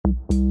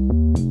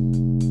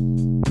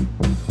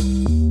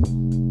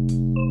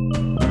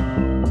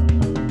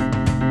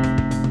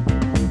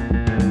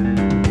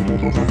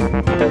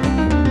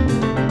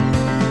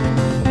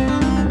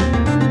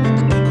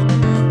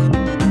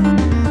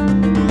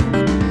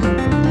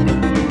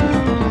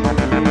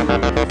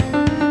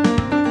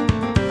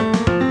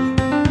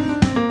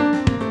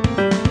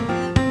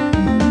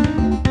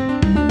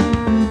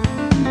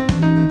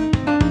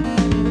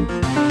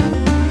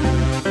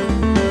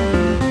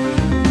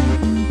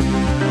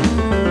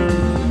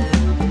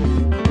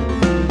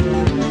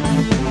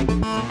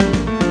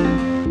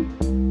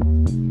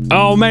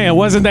Oh man,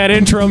 wasn't that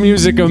intro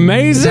music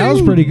amazing? That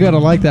was pretty good. I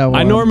like that one.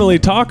 I normally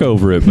talk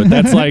over it, but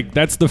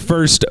that's the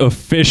first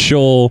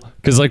official,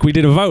 because like we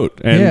did a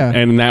vote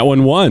and that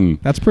one won.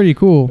 That's pretty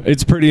cool.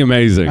 It's pretty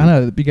amazing. I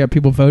know, you got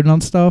people voting on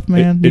stuff,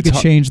 man. You could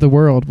change the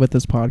world with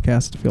this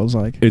podcast, it feels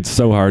like. It's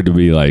so hard to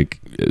be like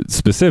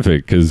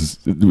specific because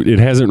it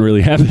hasn't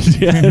really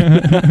happened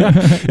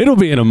yet. It'll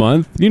be in a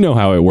month. You know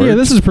how it works. Yeah,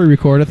 this is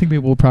pre-recorded. I think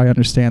people will probably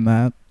understand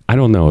that. I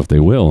don't know if they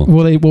will.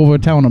 Well, we're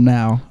telling them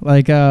now.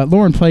 Like,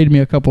 Lauren played me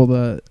a couple of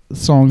the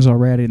songs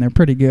already, and they're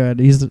pretty good.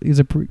 He's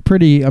a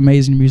pretty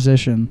amazing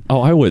musician.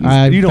 Oh, I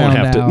wouldn't. You don't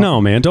have to. No,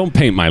 man, don't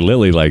paint my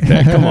lily like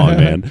that. Come on,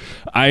 man.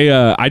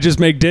 I just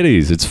make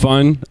ditties. It's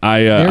fun.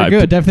 They're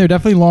good. They're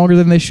definitely longer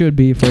than they should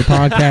be for a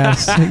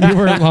podcast. You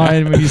weren't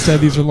lying when you said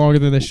these are longer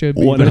than they should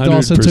be. 100%. But it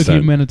also took you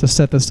a minute to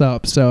set this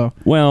up. So,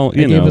 well,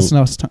 it gave us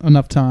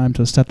enough time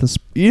to set this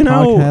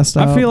podcast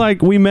up. I feel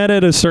like we met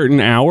at a certain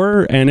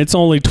hour, and it's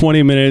only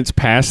 20 minutes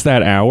past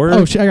that hour.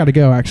 Oh, I got to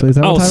go, actually. Is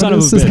that what time son it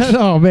of is? a bitch.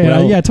 Oh, man.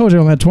 Well, I told you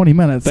I only had 20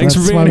 minutes. Thanks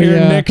for being here,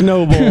 Nick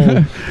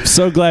Noble.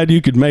 So glad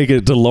you could make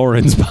it to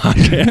Lauren's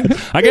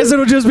podcast. I guess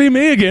it'll just be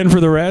me again for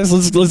the rest.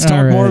 Let's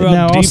talk more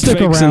about deep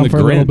fakes and the for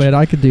a little Grinch. bit.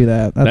 I could do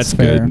that. That's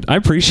fair. Good. I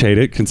appreciate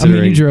it,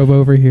 considering you drove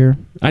over here.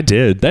 I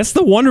did. That's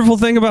the wonderful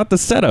thing about the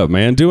setup,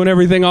 man. Doing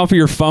everything off of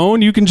your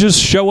phone, you can just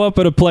show up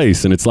at a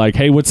place and it's like,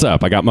 hey, what's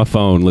up? I got my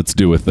phone. Let's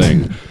do a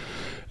thing.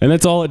 And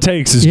that's all it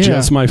takes is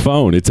just my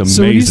phone. It's amazing.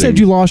 So when you said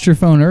you lost your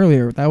phone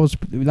earlier, that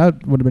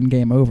would have been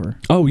game over.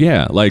 Oh,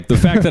 yeah. Like the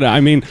fact that,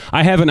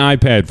 I have an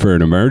iPad for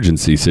an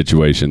emergency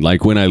situation.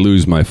 Like when I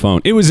lose my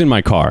phone. It was in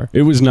my car.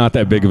 It was not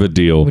that big of a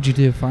deal. What'd you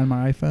do? Find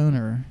my iPhone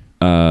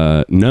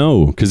or?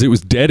 No, because it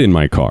was dead in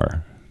my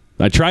car.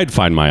 I tried to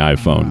find my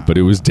iPhone, but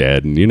it was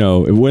dead.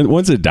 And,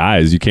 once it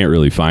dies, you can't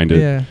really find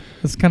it. Yeah.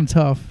 It's kind of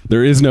tough.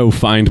 There is no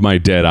Find My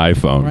Dead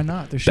iPhone. Why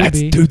not? There should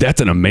be. Dude,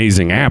 that's an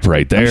amazing app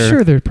right there. I'm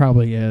sure there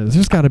probably is.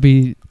 There's got to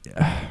be.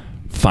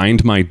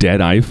 Find My Dead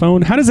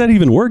iPhone? How does that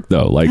even work,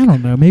 though? Like, I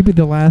don't know. Maybe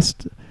the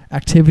last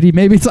activity.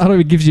 Maybe I don't know.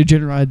 It gives you a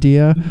general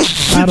idea.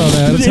 I don't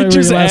know. That's how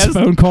your last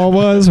phone call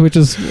was, which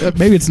is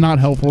maybe it's not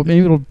helpful.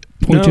 Maybe it'll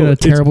point you in a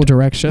terrible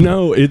direction.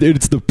 No,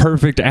 it's the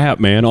perfect app,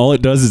 man. All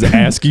it does is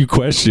ask you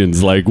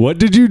questions like, what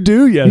did you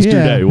do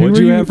yesterday? Yeah, what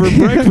did you have for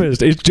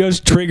breakfast? It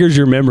just triggers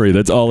your memory.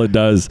 That's all it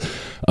does.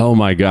 Oh,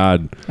 my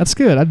God. That's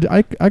good.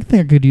 I think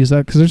I could use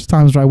that because there's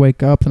times where I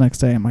wake up the next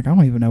day I'm like, I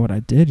don't even know what I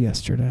did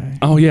yesterday.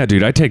 Oh, yeah,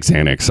 dude. I take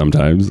Xanax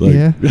sometimes. Like.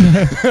 Yeah.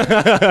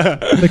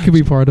 That could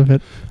be part of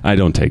it. I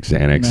don't take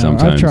Xanax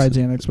sometimes. I've tried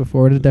Xanax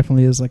before. It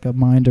definitely is like a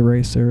mind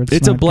eraser.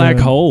 It's a black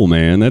hole,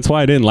 man. That's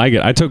why I didn't like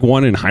it. I took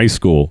one in high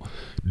school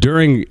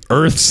during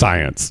Earth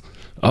Science.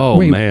 Oh,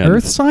 wait, man.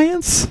 Earth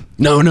Science?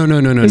 No.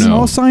 Isn't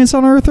all science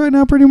on Earth right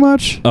now, pretty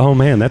much? Oh,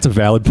 man, that's a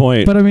valid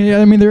point. But I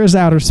mean, there is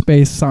outer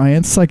space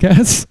science, I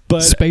guess.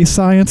 But space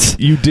science.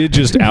 You did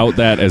just out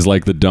that as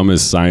like the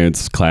dumbest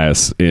science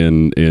class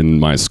in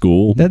my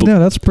school.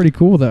 That's pretty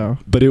cool, though.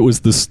 But it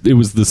was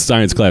the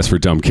science class for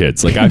dumb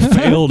kids. Like I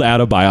failed out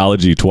of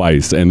biology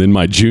twice, and then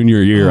my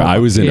junior year, I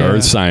was in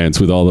Earth Science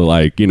with all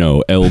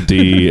the LD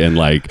and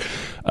like.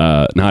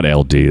 Not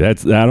LD. I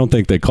don't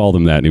think they call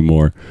them that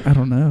anymore. I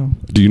don't know.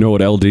 Do you know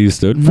what LD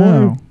stood for?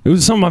 No. It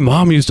was something my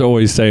mom used to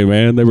always say,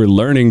 man. They were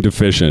learning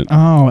deficient.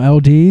 Oh,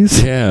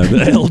 LDs? Yeah,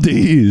 the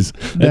LDs.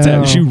 That's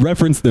how she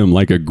referenced them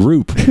like a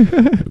group.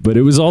 But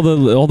it was all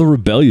the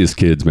rebellious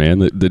kids, man.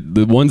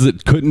 The ones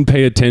that couldn't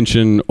pay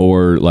attention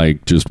or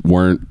like just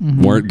weren't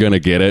gonna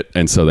get it,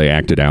 and so they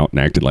acted out and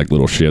acted like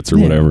little shits or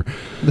whatever.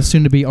 The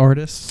soon-to-be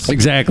artists.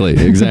 Exactly.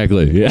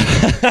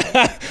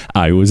 Yeah.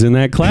 I was in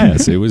that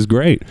class. It was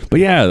great. But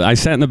yeah, I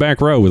sat in the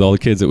back row with all the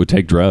kids that would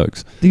take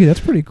drugs. Dude, that's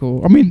pretty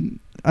cool. I mean,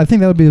 I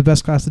think that would be the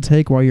best class to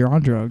take while you're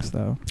on drugs,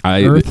 though.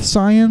 Earth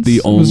Science?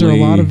 Was there a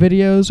lot of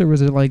videos, or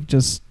was it like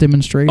just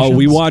demonstrations? Oh,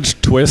 we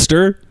watched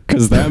Twister,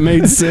 because that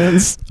made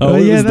sense.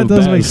 Yeah, that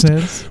does make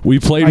sense. We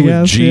played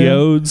with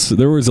geodes. Yeah.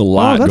 There was a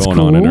lot going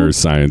on in Earth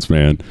Science,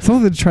 man.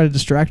 Something to try to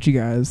distract you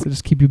guys, to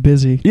just keep you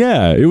busy.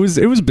 Yeah, it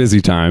was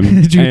busy time.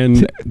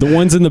 And the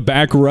ones in the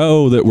back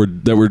row that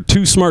were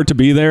too smart to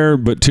be there,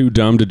 but too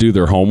dumb to do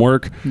their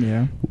homework.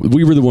 Yeah,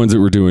 we were the ones that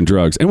were doing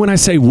drugs. And when I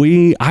say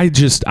we, I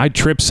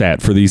trip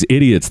sat for these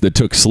idiots that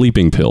took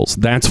sleeping pills.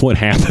 That's what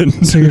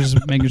happened. So you're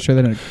just making sure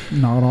they don't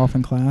nod off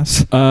in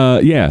class.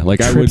 Yeah,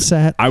 like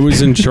I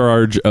was in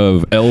charge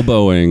of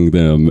elbowing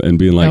them and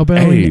being like,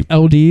 elbowing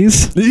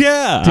LDs?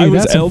 Yeah, dude, I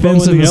was elbowing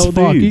the LDs.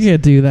 Fuck. You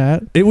can't do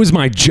that. It was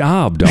my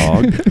job,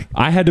 dog.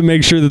 I had to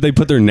make sure that they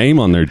put their name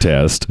on their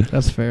test.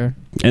 That's fair.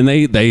 And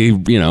they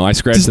I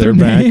scratched their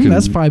back.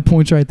 That's 5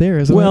 points right there,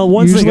 isn't it? Well,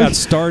 once they got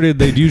started,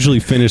 they'd usually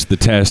finish the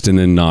test and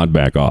then nod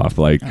back off.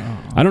 Like,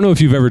 I don't know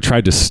if you've ever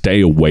tried to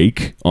stay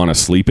awake on a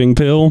sleeping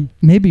pill.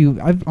 Maybe.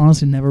 I've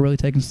honestly never really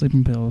taken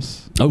sleeping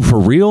pills. Oh, for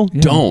real?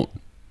 Yeah.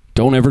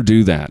 Don't ever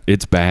do that.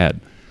 It's bad.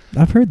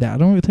 I've heard that. I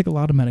don't really take a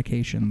lot of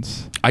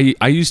medications.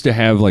 I used to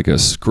have like a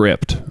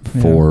script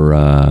for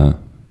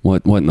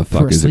what in the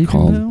fuck is it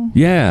called? Pill?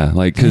 Yeah,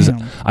 like because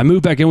I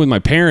moved back in with my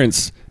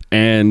parents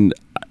and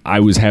I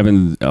was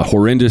having a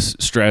horrendous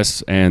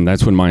stress, and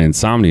that's when my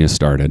insomnia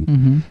started.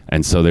 Mm-hmm.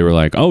 And so they were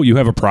like, "Oh, you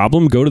have a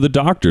problem? Go to the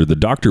doctor. The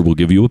doctor will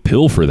give you a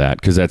pill for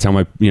that," because that's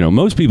how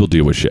most people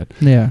deal with shit.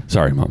 Yeah.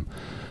 Sorry, Mom.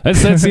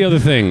 That's the other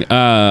thing.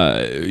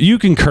 You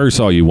can curse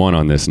all you want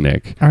on this,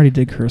 Nick. I already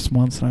did curse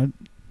once.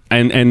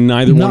 And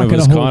neither one of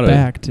us caught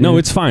it. No,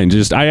 it's fine.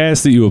 Just I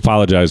ask that you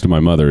apologize to my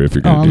mother if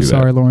you're going to do that.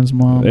 I'm sorry, Lauren's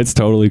mom. It's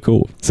totally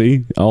cool.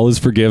 See, all is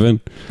forgiven.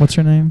 What's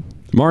her name?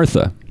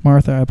 Martha.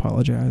 Martha, I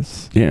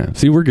apologize. Yeah.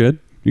 See, we're good.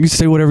 You can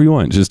say whatever you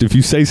want. Just if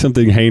you say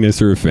something heinous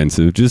or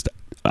offensive, just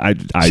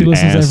she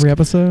listens ask. every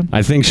episode?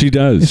 I think she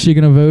does. Is she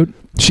going to vote?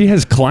 She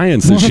has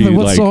clients that Martha,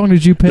 what song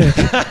did you pick?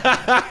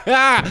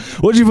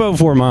 What'd you vote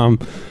for, Mom?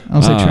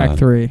 I'll say track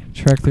 3.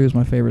 Track 3 is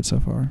my favorite so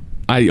far.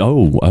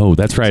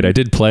 That's right. I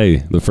did play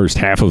the first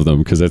half of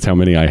them because that's how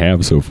many I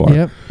have so far.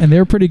 Yep, and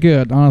they're pretty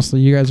good.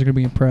 Honestly, you guys are going to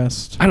be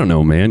impressed. I don't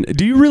know, man.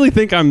 Do you really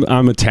think I'm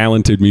a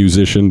talented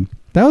musician?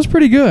 That was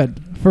pretty good.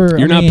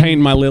 You're not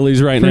painting my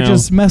lilies right now. For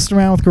just messing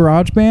around with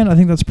GarageBand, I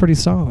think that's pretty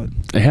solid.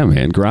 Yeah,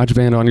 man.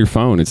 GarageBand on your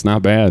phone. It's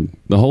not bad.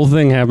 The whole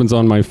thing happens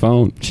on my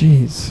phone.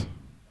 Jeez.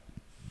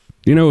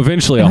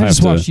 Eventually I'll have to... I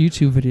just watch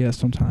YouTube videos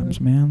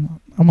sometimes, man.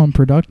 I'm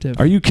unproductive.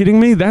 Are you kidding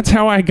me? That's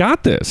how I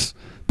got this.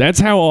 That's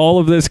how all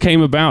of this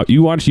came about.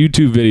 You watch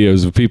YouTube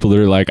videos of people that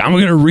are like, I'm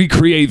going to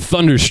recreate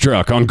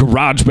Thunderstruck on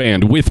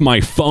GarageBand with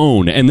my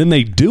phone. And then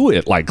they do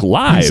it like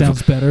live. That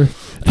sounds better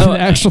than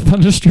actual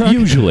Thunderstruck.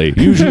 Usually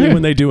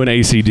when they do an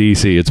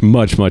AC/DC, it's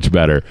much, much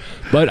better.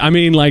 But I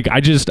mean, like I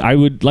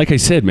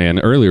said, man,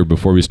 earlier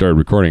before we started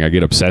recording, I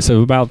get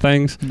obsessive about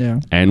things.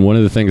 Yeah. And one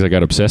of the things I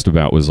got obsessed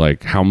about was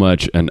like how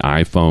much an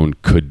iPhone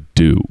could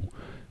do.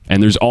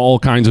 And there's all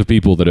kinds of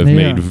people that have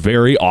made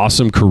very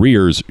awesome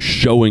careers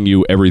showing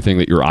you everything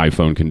that your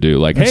iPhone can do.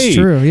 Like, that's hey,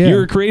 true, yeah.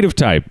 You're a creative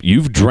type.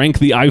 You've drank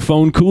the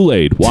iPhone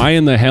Kool-Aid. Why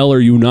in the hell are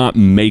you not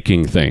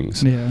making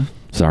things? Yeah.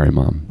 Sorry,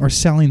 Mom. Or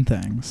selling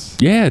things.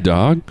 Yeah,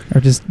 dog.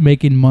 Or just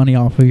making money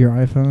off of your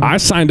iPhone. I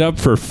signed up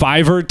for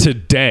Fiverr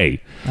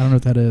today. I don't know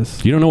what that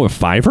is. You don't know what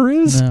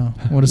Fiverr is? No.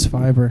 What is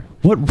Fiverr?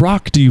 What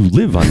rock do you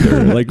live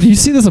under? Like, do you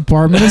see this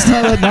apartment? It's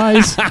not that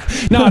nice.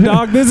 No,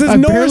 dog. This is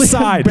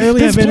Northside.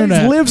 This place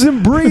lives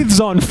and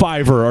breathes on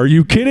Fiverr. Are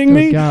you kidding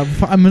me? God,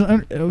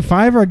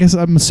 Fiverr. I guess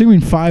I'm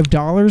assuming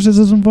 $5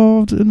 is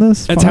involved in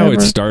this. That's how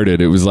it started.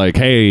 It was like,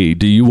 hey,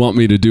 do you want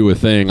me to do a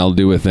thing? I'll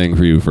do a thing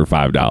for you for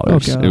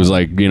 $5. It was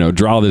like,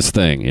 draw this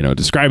thing.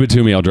 Describe it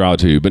to me. I'll draw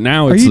it to you. But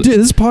now it's. Are you doing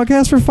this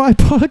podcast for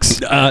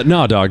 $5?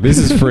 No, dog. This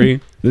is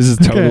free. This is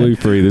totally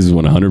free. This is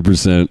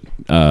 100%.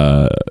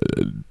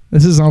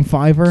 This is on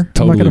Fiverr?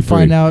 Totally. I'm not going to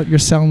find out you're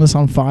selling this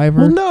on Fiverr?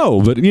 Well,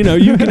 no, but you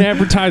can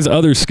advertise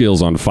other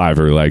skills on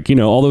Fiverr, like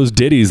all those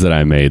ditties that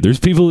I made. There's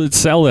people that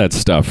sell that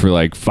stuff for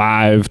like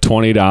 $5,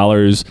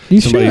 $20.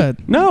 You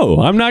should.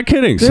 No, I'm not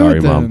kidding.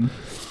 Sorry, Mom.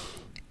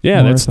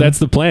 Yeah, that's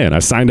the plan. I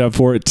signed up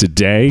for it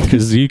today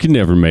because you can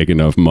never make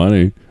enough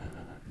money.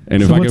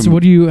 And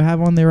what do you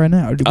have on there right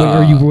now?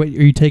 Are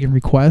you taking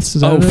requests?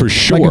 Is that for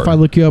sure. Like if I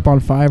look you up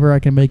on Fiverr, I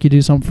can make you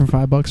do something for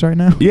 $5 right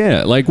now?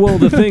 Yeah.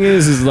 The thing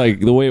is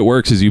like the way it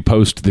works is you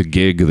post the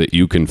gig that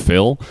you can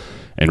fill.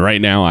 And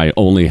right now I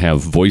only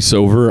have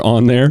voiceover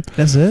on there.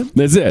 That's it?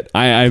 That's it.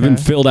 I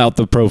haven't filled out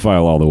the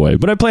profile all the way.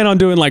 But I plan on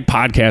doing like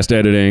podcast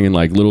editing and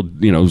like little,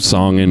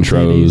 song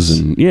intros.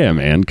 And yeah,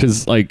 man.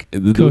 Because like.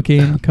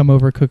 Cooking. Come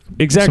over, cook.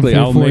 Exactly.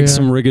 I'll make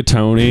some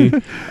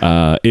rigatoni.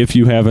 If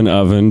you have an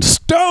oven.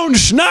 Stone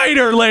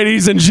Schneider,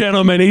 ladies and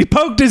gentlemen. He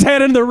poked his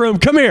head in the room.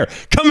 Come here,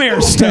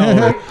 Stone.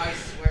 I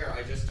swear,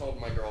 I just told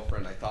my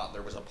girlfriend I thought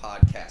there was a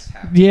podcast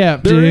happening. Yeah,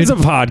 there is a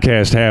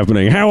podcast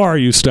happening. How are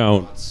you,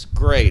 Stone? That's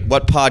great.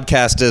 What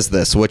podcast is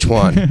this? Which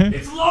one?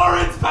 It's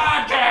Lauren's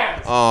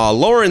podcast. Oh,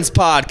 Lauren's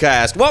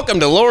podcast. Welcome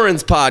to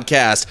Lauren's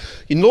podcast.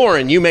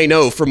 Lauren, you may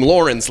know from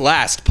Lauren's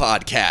last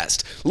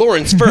podcast,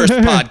 Lauren's first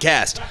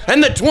podcast,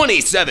 and the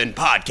 27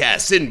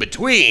 podcasts in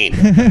between.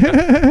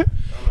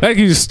 Thank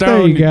you, Stone.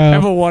 There you go.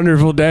 Have a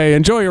wonderful day.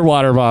 Enjoy your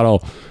water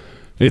bottle.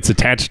 It's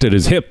attached at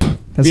his hip.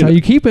 That's how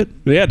you keep it.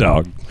 Yeah,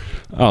 dog.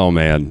 Oh,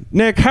 man.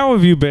 Nick, how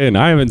have you been?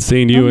 I haven't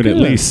seen you in at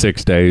least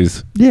 6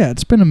 days. Yeah,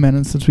 it's been a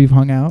minute since we've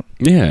hung out.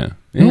 Yeah.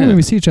 Normally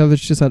we see each other,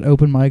 it's just at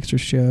open mics or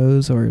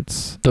shows, or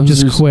it's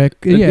just quick.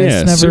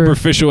 It's never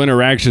superficial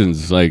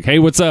interactions. Like, hey,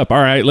 what's up?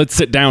 All right, let's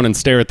sit down and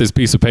stare at this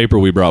piece of paper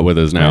we brought with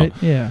us now. Right?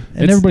 Yeah.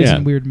 And everybody's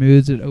in weird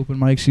moods at open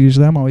mics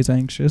usually. I'm always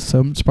anxious,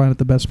 so it's probably not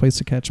the best place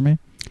to catch me.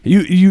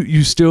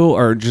 You still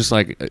are just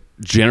like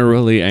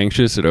generally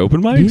anxious at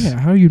open mics? Yeah,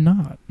 how are you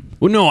not?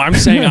 Well, no, I'm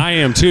saying I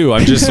am too.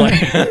 I'm just like,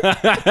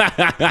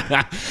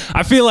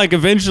 I feel like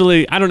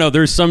eventually, I don't know,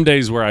 there's some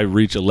days where I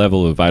reach a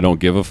level of I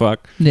don't give a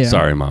fuck. Yeah.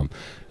 Sorry, Mom.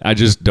 I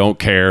just don't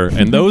care.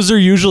 And those are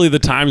usually the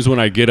times when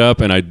I get up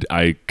and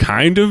I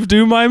kind of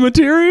do my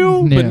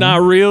material, but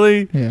not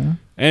really. Yeah.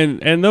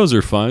 And those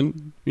are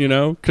fun,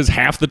 because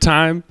half the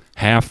time,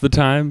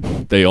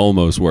 they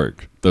almost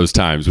work. Those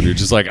times when you're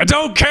just like, I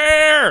don't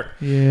care.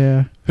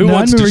 Yeah. Who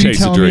wants to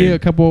chase a dream? I remember you telling me a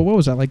couple, what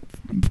was that? Like,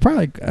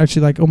 probably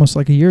actually like almost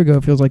like a year ago,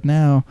 it feels like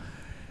now.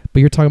 But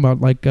you're talking about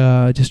like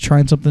just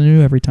trying something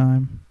new every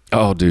time.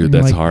 Oh, dude, And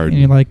that's like, hard.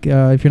 And you're like,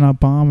 if you're not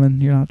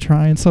bombing, you're not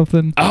trying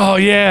something. Oh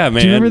yeah,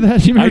 man. Do you remember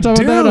that? Do you remember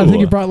talking about that? I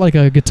think you brought like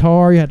a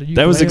guitar. You had to.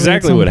 That was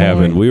exactly what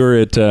happened. We were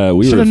at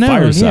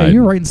Fireside. Yeah,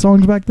 you were writing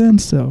songs back then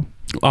still.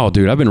 Oh,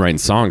 dude, I've been writing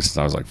songs since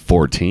I was like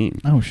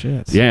 14. Oh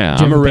shit. Yeah,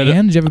 Did you have a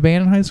band? Did you have a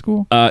band in high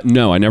school?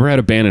 No, I never had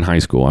a band in high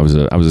school. I was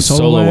a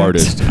solo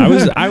artist.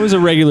 I was a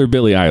regular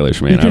Billie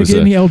Eilish, man. You could get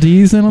any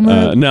LDs in on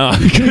that? No,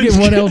 Could you get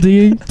one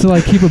LD to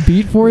like keep a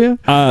beat for you?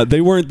 They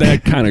weren't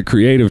that kind of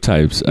creative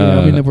types. Yeah,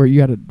 I mean, where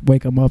you had to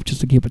wake them up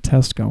just to keep a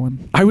test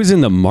going. I was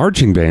in the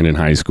marching band in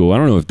high school. I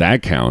don't know if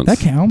that counts. That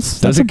counts.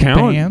 Does That's it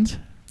count? Band.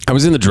 I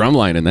was in the drum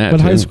line in that. What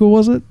too. high school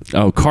was it?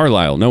 Oh,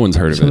 Carlisle. No one's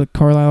heard So of the it.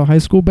 Carlisle High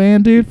School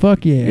band, dude.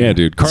 Fuck yeah. Yeah,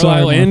 dude.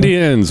 Carlisle Sorry,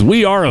 Indians.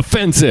 We are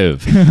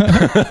offensive.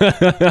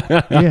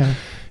 Yeah.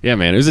 Yeah,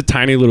 man. It was a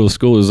tiny little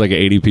school. It was like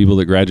 80 people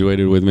that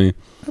graduated with me.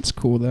 That's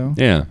cool though.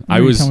 Yeah, Tell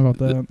me about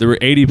that. There were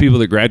 80 people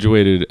that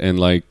graduated, and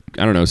like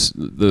I don't know,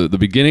 the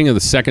beginning of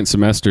the second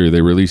semester,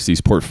 they released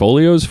these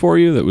portfolios for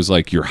you. That was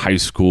like your high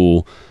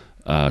school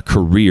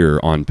career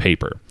on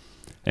paper,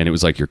 and it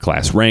was like your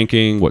class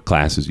ranking, what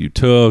classes you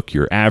took,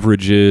 your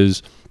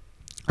averages,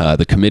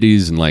 the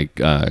committees and like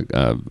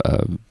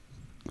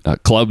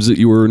clubs that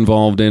you were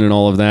involved in, and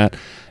all of that.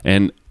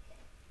 And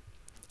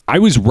I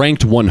was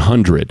ranked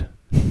 100.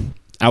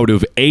 Out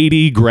of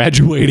 80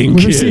 graduating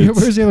kids.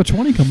 Where's the other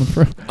 20 coming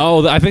from?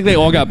 Oh, I think they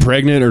all got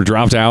pregnant or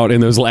dropped out in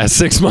those last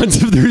 6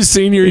 months of their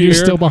senior year. You're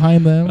still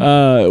behind them?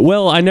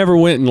 Well, I never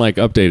went and like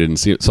updated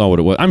and saw what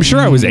it was. I'm sure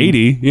I was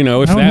 80,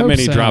 if that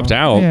many dropped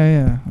out.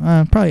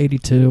 Yeah. Probably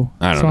 82.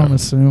 I don't know. I'm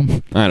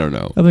assume. I don't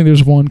know. I think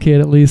there's one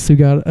kid at least who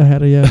got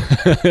ahead of you.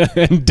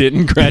 And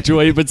didn't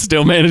graduate, but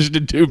still managed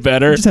to do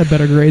better. Just had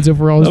better grades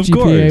overall. His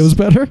GPA was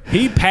better.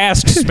 He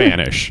passed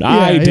Spanish.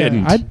 I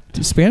didn't.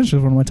 Spanish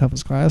was one of my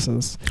toughest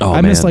classes. Oh,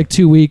 I missed like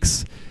 2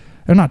 weeks.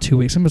 Or not 2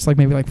 weeks. I missed like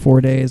maybe like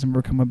 4 days and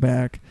we're coming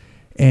back.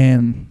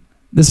 And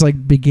this is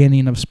like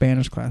beginning of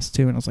Spanish class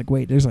too. And I was like,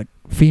 wait, there's like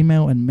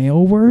female and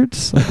male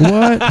words? Like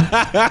what?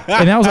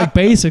 And that was like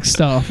basic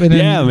stuff. And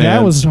then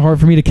that was hard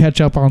for me to catch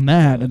up on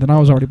that. And then I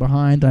was already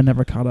behind. I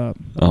never caught up.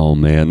 Oh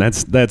man,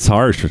 that's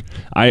harsh.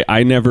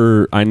 I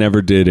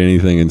never did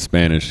anything in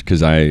Spanish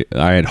because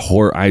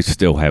I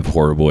still have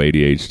horrible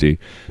ADHD.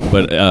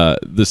 But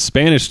the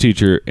Spanish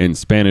teacher in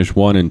Spanish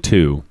 1 and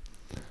 2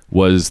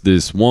 was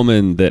this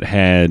woman that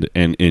had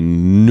an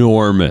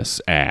enormous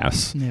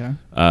ass.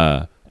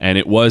 Yeah. And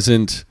it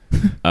wasn't.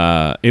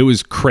 It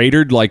was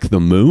cratered like the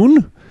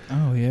moon.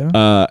 Oh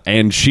yeah.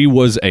 And she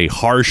was a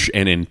harsh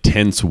and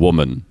intense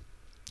woman,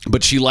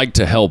 but she liked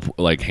to help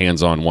like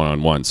hands-on,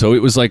 one-on-one. So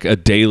it was like a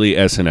daily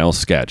SNL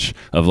sketch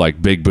of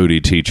like big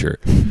booty teacher,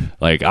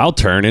 like I'll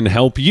turn and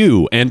help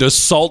you and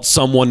assault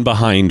someone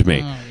behind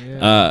me. Oh, yeah.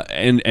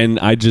 And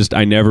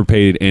I never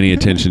paid any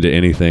attention to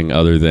anything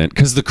other than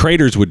because the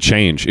craters would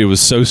change. It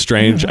was so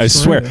strange. I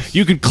swear,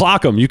 you could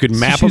clock them, you could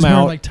map them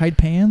out. Like tight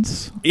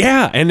pants.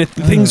 Yeah, and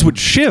things would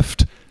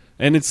shift,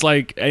 and it's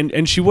like,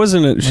 and she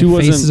wasn't.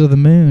 Faces of the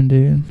Moon,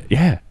 dude.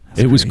 Yeah,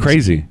 it was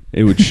crazy.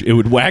 It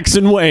would wax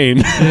and wane.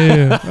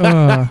 Dude,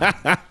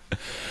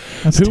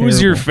 Who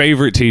was your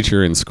favorite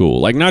teacher in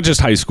school? Like not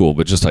just high school,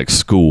 but just like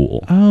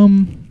school.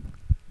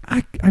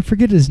 I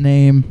forget his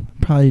name,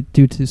 probably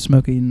due to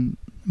smoking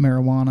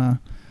marijuana.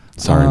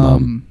 Sorry,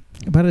 Mom.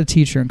 But I had a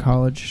teacher in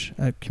college,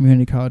 at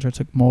community college, I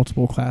took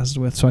multiple classes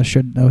with, so I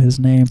should know his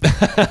name.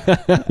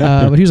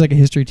 But he was like a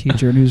history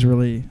teacher, and he was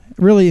really,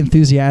 really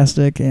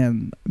enthusiastic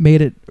and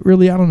made it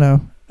really, I don't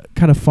know,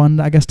 kind of fun,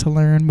 I guess, to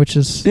learn, which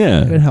is,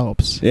 it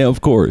helps. Yeah, of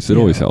course. It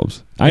always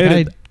helps.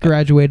 I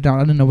graduated, I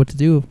didn't know what to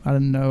do. I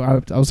didn't know.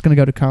 I was going to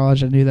go to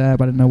college. I knew that,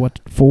 but I didn't know what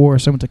for.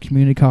 So I went to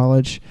community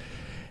college,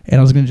 and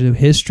I was going to do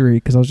history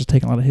because I was just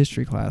taking a lot of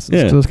history classes.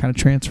 So it was kind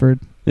of transferred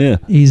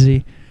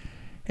easy.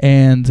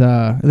 And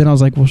then I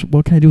was like, well,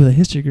 what can I do with a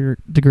history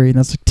degree? And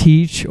that's like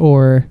teach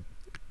or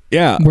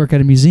work at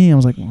a museum. I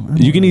was like, well,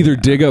 you can either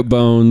dig up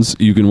bones,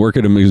 you can work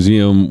at a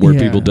museum where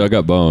people dug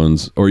up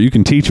bones, or you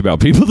can teach about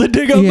people that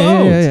dig up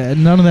bones. Yeah.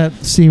 None of that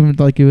seemed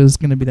like it was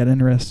going to be that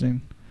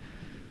interesting.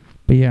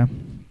 But yeah.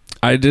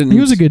 He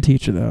was a good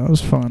teacher, though. It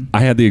was fun. I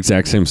had the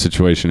exact same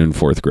situation in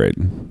 4th grade.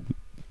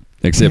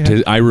 Except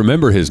I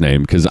remember his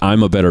name because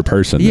I'm a better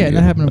person. Yeah,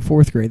 that happened in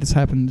 4th grade. This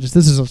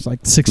is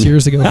like 6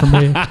 years ago for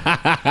me.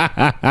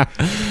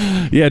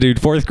 Yeah, dude,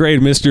 4th grade,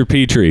 Mr.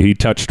 Petrie, he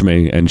touched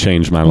me and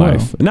changed my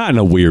life. Not in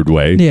a weird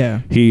way.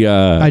 Yeah.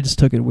 I just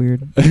took it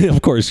weird.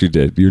 Of course you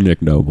did. You're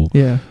Nick Noble.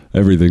 Yeah.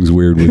 Everything's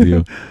weird with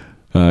you.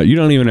 You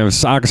don't even have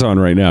socks on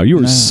right now. You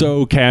were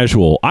so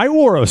casual. I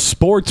wore a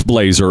sports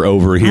blazer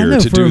over here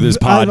to do this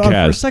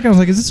podcast. For a second, I was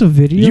like, is this a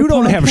video You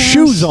don't have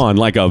shoes on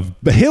like a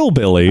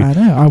hillbilly. I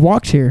know. I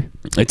walked here.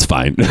 It's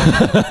fine.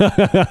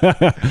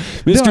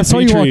 Mr. I saw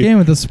you walk in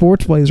with the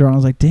sports blazer on. I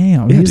was like,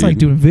 damn. He's like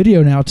doing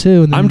video now,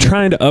 too. And then I'm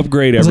trying to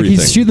upgrade everything. Like,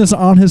 he's shooting this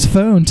on his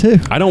phone, too.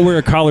 I don't wear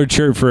a collared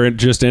shirt for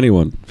just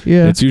anyone.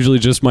 Yeah. It's usually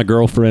just my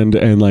girlfriend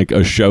and like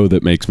a show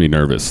that makes me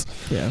nervous.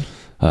 Yeah.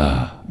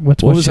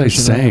 What was I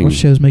saying? What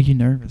shows make you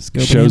nervous?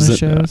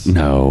 Shows?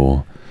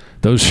 No,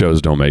 those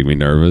shows don't make me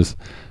nervous.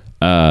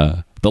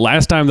 The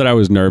last time that I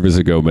was nervous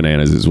at Go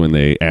Bananas is when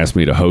they asked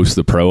me to host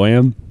the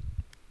Pro-Am.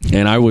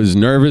 And I was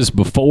nervous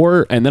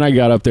before, and then I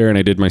got up there and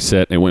I did my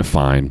set, and it went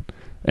fine.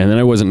 And then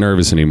I wasn't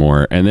nervous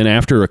anymore. And then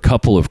after a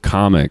couple of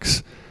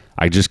comics,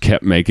 I just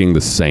kept making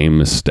the same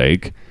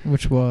mistake.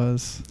 Which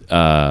was?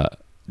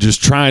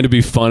 Just trying to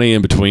be funny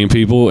in between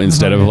people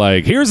instead of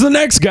like, here's the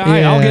next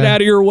guy, I'll get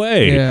out of your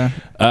way. Yeah.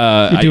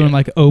 You're doing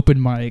like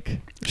open mic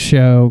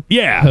show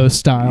host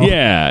style.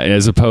 Yeah,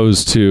 as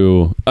opposed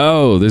to,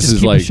 this just is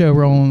keep like the show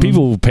rolling.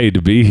 People paid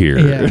to be here.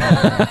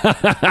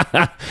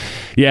 Yeah.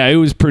 Yeah, it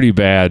was pretty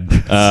bad.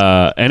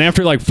 And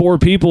after like 4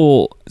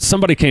 people,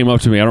 somebody came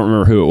up to me, I don't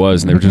remember who it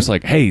was, and they were just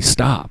like, hey,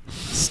 stop.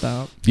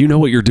 You know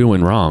what you're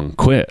doing wrong.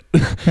 Quit.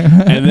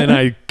 And then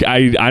I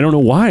don't know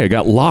why I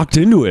got locked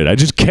into it. I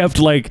just kept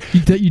like...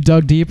 You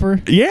dug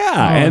deeper?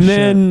 Yeah. And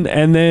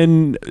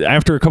then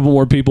after a couple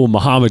more people,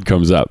 Muhammad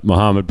comes up,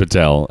 Muhammad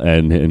Patel,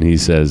 and he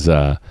says...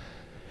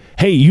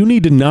 hey, you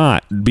need to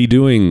not be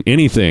doing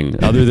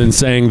anything other than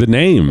saying the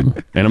name.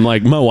 And I'm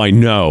like, Mo, I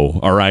know.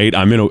 All right.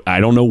 I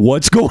don't know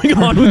what's going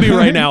on with me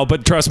right now,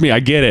 but trust me, I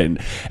get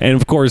it. And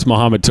of course,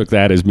 Muhammad took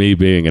that as me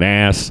being an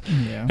ass.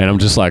 Yeah. And I'm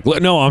just like,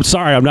 no, I'm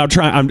sorry. I'm not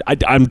trying.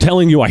 I'm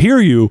telling you, I hear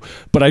you,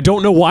 but I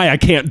don't know why I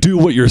can't do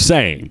what you're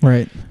saying.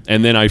 Right.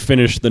 And then I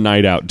finished the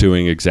night out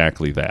doing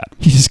exactly that.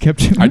 You just kept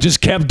doing it? I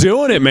just kept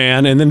doing it,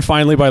 man. And then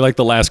finally, by like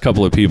the last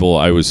couple of people,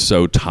 I was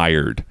so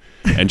tired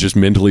and just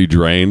mentally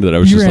drained that I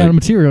was you just ran like... out of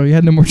material. You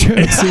had no more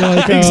jokes. You're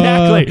like,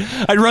 exactly.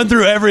 I'd run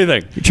through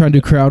everything. You're trying to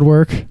do crowd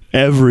work?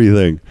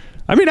 Everything.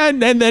 I mean,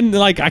 and then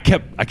like I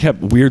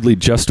kept weirdly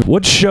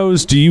what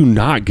shows do you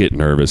not get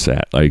nervous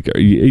at? Like,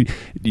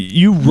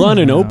 you run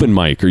an open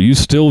mic. Are you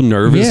still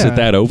nervous at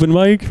that open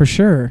mic? For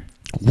sure.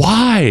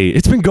 Why?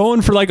 It's been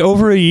going for like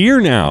over a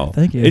year now.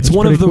 Thank you. It's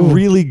one of the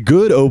really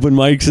good open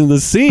mics in the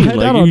scene.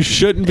 Like, you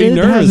shouldn't be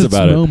nervous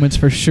about it. It has its moments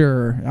for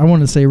sure. I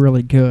want to say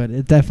really good.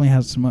 It definitely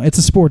has some. It's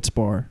a sports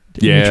bar.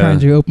 Yeah. You're trying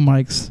to do open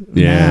mics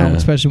now,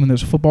 especially when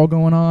there's football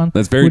going on.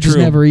 That's very true. Which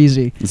is never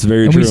easy. It's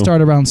very true. And we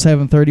start around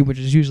 7:30, which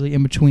is usually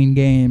in between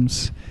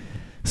games.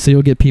 So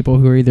you'll get people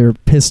who are either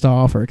pissed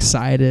off or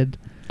excited.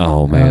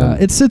 Oh man,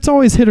 it's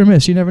always hit or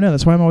miss. You never know.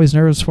 That's why I'm always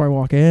nervous before I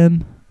walk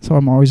in. So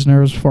I'm always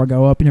nervous before I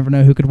go up. You never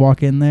know who could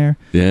walk in there.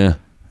 Yeah.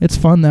 It's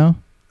fun, though.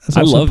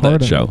 I love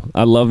that show.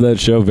 I love that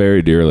show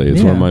very dearly.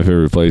 It's one of my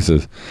favorite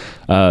places.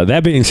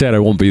 That being said, I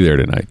won't be there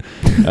tonight.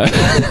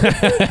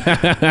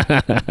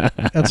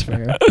 That's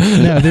fair.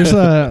 No, there's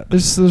a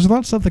lot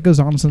of stuff that goes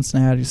on in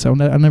Cincinnati, so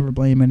I never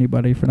blame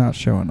anybody for not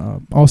showing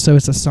up. Also,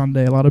 it's a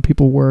Sunday. A lot of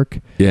people work.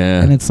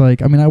 Yeah. And it's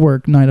like, I mean, I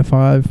work 9 to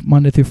 5,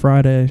 Monday through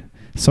Friday.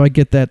 So I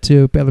get that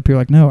too. But other people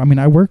are like, no, I mean,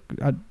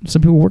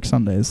 some people work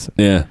Sundays.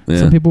 Yeah.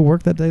 Some people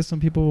work that day. Some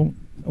people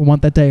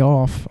want that day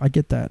off. I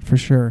get that for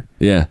sure.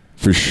 Yeah,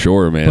 for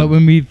sure, man. But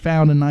when we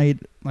found a night,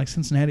 like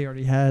Cincinnati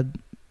already had,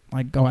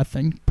 like, I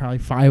think probably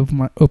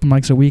 5 open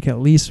mics a week at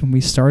least when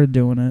we started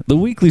doing it. The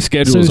weekly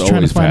schedule so is was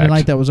trying to find packed. a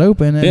night that was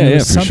open. And it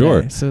was for Sunday.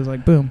 sure. So it was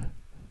like, boom,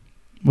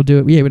 we'll do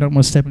it. Yeah, we don't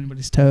want to step on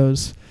anybody's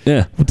toes.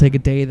 Yeah. We'll take a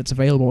day that's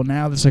available.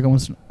 Now there's like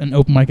almost an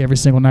open mic every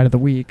single night of the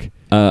week.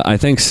 I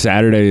think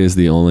Saturday is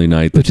the only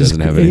night that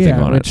doesn't have anything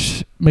on it.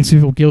 Which makes me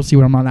feel guilty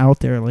when I'm not out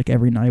there like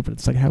every night. But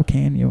it's like, how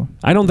can you?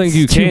 I don't think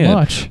you can. Too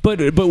much. But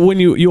when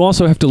you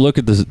also have to look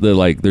at the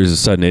like, there's a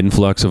sudden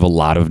influx of a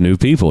lot of new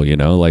people. You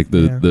know, like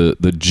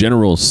the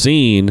general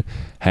scene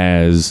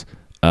has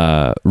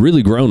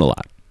really grown a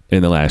lot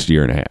in the last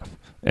year and a half.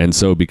 And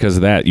so because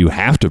of that, you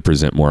have to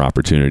present more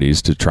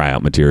opportunities to try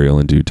out material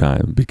in due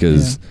time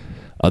because. Yeah.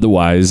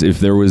 Otherwise, if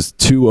there was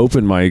 2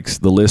 open mics,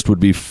 the list would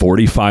be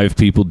 45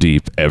 people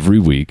deep every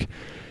week,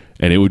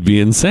 and it would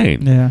be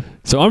insane. Yeah.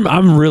 So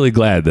I'm really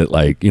glad that,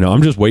 like, you know,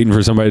 I'm just waiting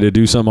for somebody to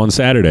do something on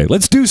Saturday.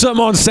 Let's do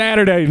something on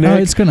Saturday, Nick. Oh,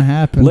 it's gonna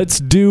happen. Let's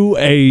do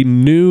a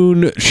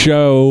noon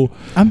show.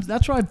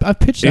 That's why I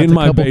pitched that in to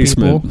my a couple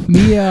basement.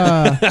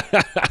 People.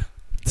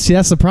 See,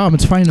 that's the problem.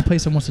 It's finding a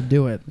place that wants to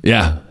do it.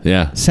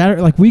 Yeah.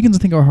 Saturday, like weekends,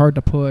 I think are hard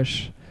to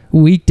push.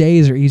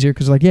 Weekdays are easier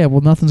because, like,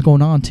 nothing's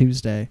going on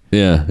Tuesday.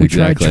 Yeah, we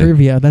tried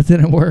trivia, that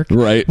didn't work.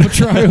 Right. We'll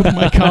try open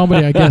mic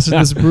comedy, I guess, at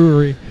this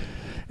brewery.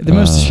 The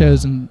most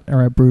shows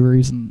are at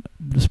breweries and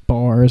just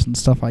bars and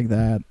stuff like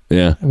that.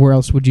 Yeah. Where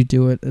else would you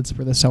do it? It's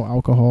where they sell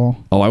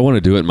alcohol. Oh, I want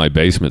to do it in my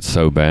basement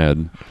so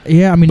bad.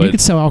 Yeah, I mean, you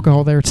could sell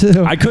alcohol there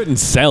too. I couldn't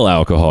sell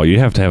alcohol. You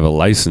have to have a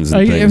license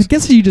and things. I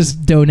guess if you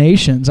just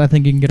donations, I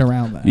think you can get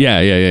around that.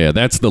 Yeah.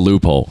 That's the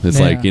loophole. It's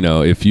like, you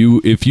know, if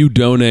you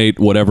donate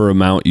whatever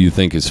amount you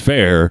think is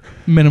fair,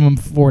 minimum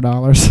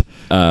 $4.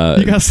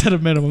 You gotta set a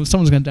minimum.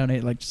 Someone's gonna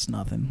donate like just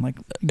nothing. Like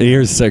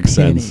here's 6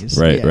 cents.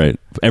 Right.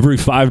 Every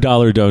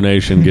 $5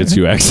 donation gets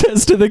you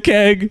access to the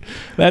keg.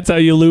 That's how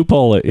you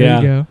loophole it.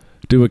 There you go.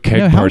 Do a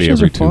keg party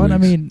every 2 weeks. I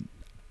mean,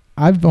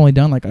 I've only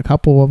done like a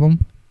couple of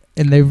them,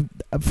 and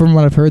from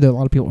what I've heard, a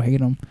lot of people hate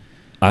them.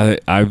 But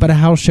a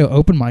house show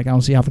open mic, I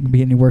don't see how it can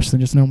be any worse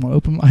than just normal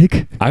open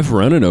mic. I've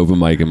run an open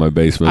mic in my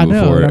basement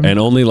before, and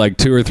only like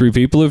 2 or 3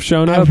 people have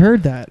shown up. I've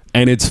heard that,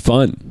 and it's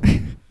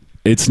fun.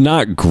 It's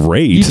not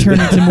great. You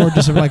turn into more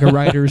just like a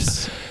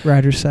writer's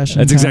session.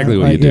 That's exactly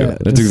what you do.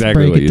 That's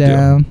exactly what you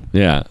do.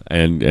 Yeah,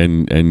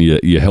 and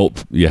you help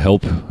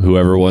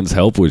whoever wants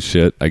help with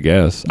shit, I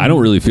guess. I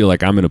don't really feel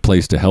like I'm in a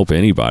place to help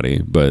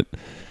anybody, but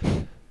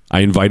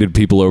I invited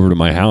people over to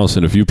my house,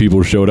 and a few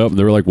people showed up, and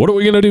they were like, "What are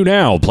we gonna do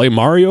now? Play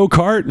Mario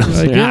Kart?" And I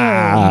was like,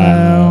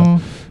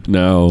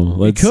 no.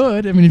 We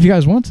could. I mean, if you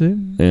guys want to.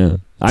 Yeah.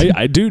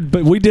 I do,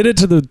 but we did it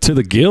to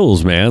the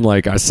gills, man.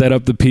 Like I set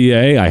up the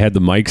PA, I had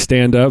the mic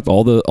stand up,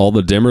 all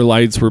the dimmer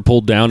lights were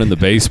pulled down in the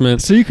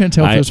basement. So you couldn't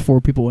tell if there's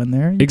 4 people in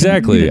there.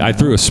 Exactly. I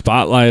threw a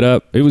spotlight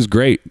up. It was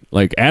great.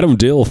 Like Adam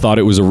Dill thought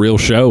it was a real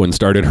show and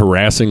started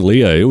harassing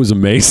Leah. It was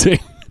amazing.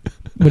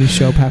 Would he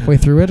show up halfway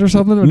through it or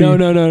something? Or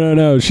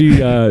No.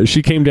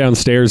 She came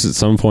downstairs at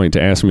some point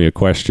to ask me a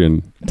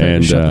question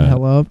and shut the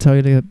hell up. Tell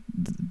you to.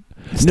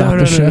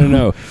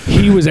 No.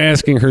 He was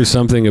asking her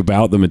something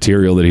about the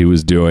material that he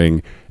was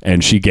doing,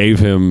 and she gave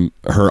him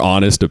her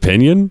honest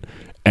opinion,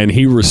 and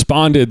he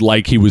responded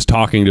like he was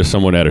talking to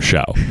someone at a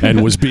show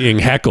and was being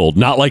heckled,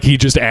 not like he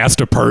just asked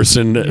a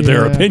person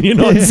their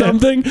opinion on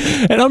something.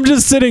 And I'm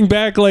just sitting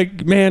back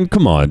like, man,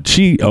 come on.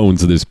 She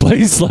owns this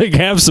place. Like,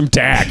 have some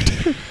tact.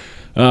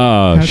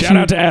 Shout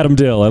out to Adam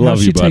Dill. I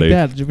love you, buddy.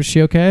 Was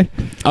she okay?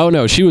 Oh,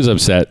 no, she was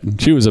upset.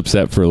 She was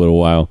upset for a little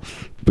while.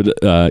 But,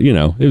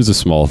 it was a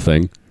small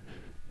thing.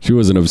 She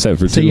wasn't upset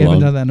for too long. So you haven't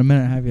done that in a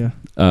minute, have you?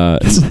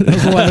 That was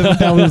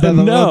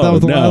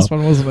the last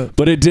one, wasn't it?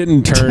 But it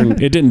didn't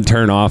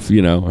turn off,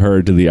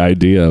 her to the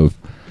idea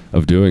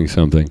of doing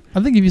something.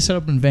 I think if you set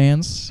up in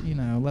vans,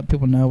 let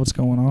people know what's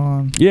going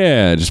on.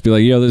 Yeah, just be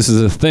like, this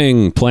is a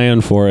thing,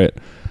 plan for it.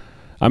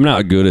 I'm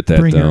not good at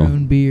that, Bring though. Your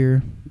own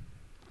beer.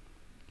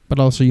 But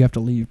also you have to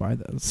leave by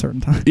a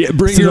certain time. Yeah,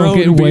 bring your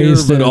own beer,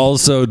 but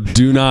also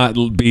do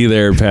not be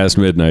there past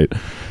midnight.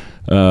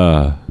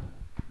 But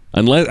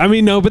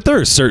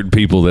there are certain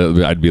people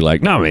that I'd be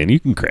like, "No, man, you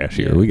can crash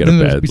here. We got a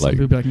bed." Like,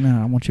 people be like,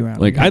 "No, I want you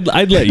out." Like, I'd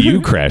let you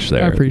crash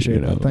there. I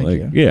appreciate that. Thank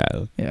you.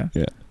 Yeah.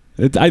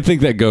 I think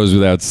that goes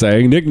without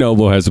saying. Nick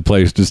Noble has a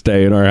place to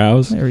stay in our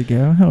house. There we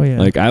go. Hell yeah.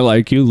 Like, I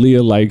like you.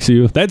 Leah likes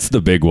you. That's the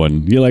big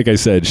one. Like I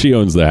said, she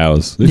owns the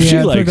house. If she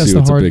likes you,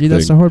 it's a big thing.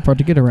 That's the hard part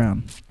to get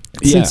around.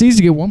 Yeah. It's easy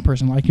to get one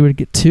person like you would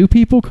get 2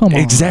 people. Come on.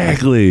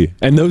 Exactly.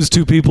 And those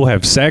 2 people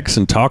have sex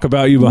and talk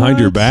about you behind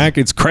your back.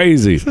 It's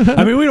crazy.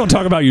 I mean, we don't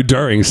talk about you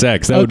during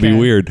sex. That would be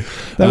weird.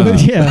 But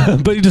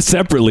just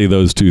separately,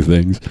 those 2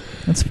 things.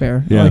 That's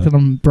fair. Yeah. I like that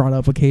I'm brought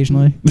up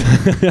occasionally.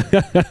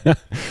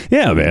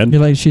 Yeah,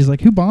 man. She's like,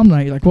 who bombed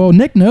tonight? You're like, well,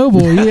 Nick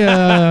Noble.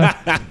 Yeah.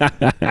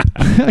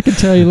 I can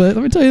tell you. Let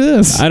me tell you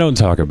this. I don't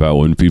talk about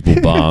when people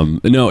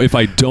bomb. No, if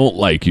I don't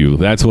like you,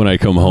 that's when I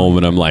come home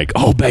and I'm like,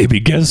 oh, baby,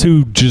 guess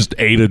who just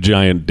ate a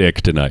giant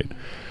dick tonight?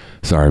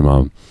 Sorry,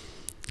 Mom.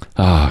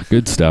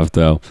 Good stuff,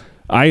 though.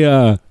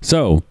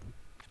 So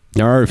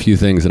there are a few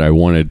things that I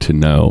wanted to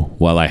know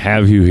while I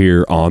have you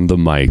here on the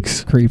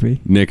mics.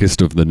 Creepy.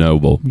 Nickest of the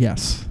Noble.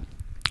 Yes.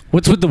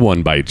 What's with the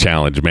 1-bite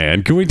challenge,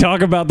 man? Can we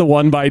talk about the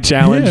 1-bite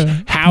challenge?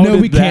 Yeah.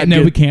 We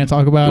can't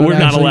talk about it. We're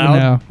not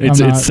allowed.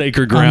 It's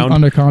sacred ground. I'm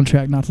under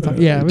contract not to talk.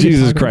 Yeah.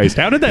 Jesus Christ!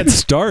 How did that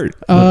start?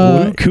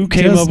 Who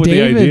came up with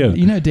David, the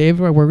idea?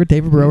 David. I work with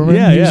David Browerman.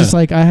 Yeah, he was just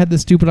like, I had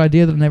this stupid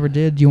idea that I never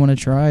did. Do you want to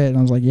try it? And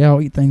I was like, yeah,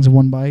 I'll eat things in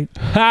 1 bite.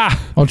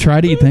 I'll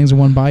try to eat things in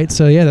 1 bite.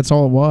 So yeah, that's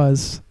all it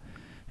was.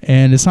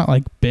 And it's not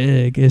like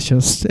big. It's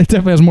just, it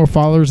definitely has more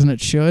followers than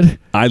it should.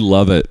 I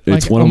love it.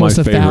 It's like one of my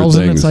favorite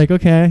 1,000. things. It's like,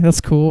 okay,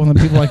 that's cool. And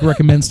then people like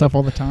recommend stuff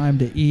all the time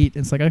to eat.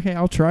 It's like, okay,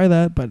 I'll try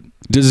that. But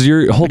I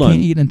can't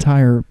eat an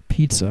entire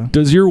pizza.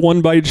 Does your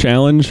 1-bite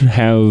challenge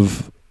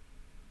have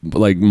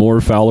like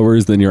more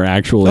followers than your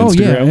actual Instagram?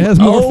 Oh yeah, it has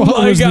more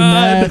followers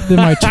than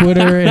my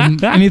Twitter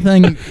and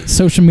anything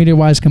social media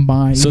wise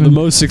combined. So the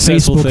most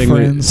successful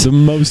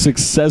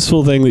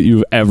thing that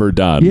you've ever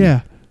done.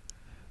 Yeah.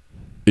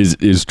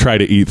 Is try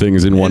to eat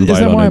things in 1 bite on Instagram. Is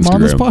that why I'm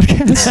on this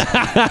podcast?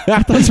 I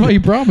thought that's why you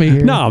brought me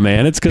here. No,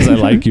 man, it's because I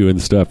like you and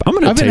stuff. I'm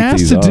going to take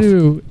these off. I've been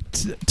asked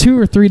to do 2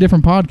 or 3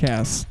 different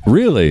podcasts.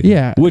 Really?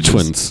 Yeah. Which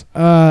ones?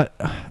 I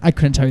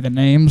couldn't tell you the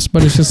names,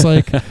 but it's just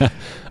like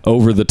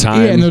over the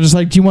time. Yeah, and they're just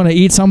like, do you want to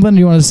eat something? Do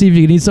you want to see if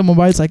you can eat something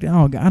by? It's like,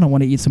 oh, God, I don't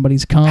want to eat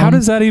somebody's cum. How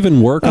does that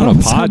even work on a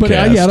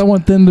podcast? I don't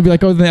want them to be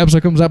like, oh, the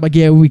episode comes out like,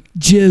 yeah, we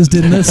jizzed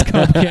in this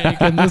cupcake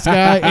and this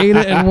guy ate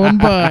it in 1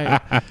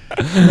 bite.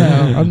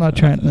 No, I'm not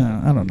trying.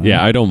 No, I don't know.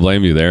 Yeah, I don't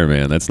blame you there,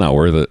 man. That's not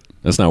worth it.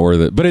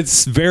 But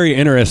it's very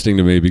interesting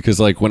to me because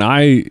like when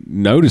I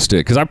noticed it,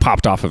 because I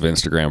popped off of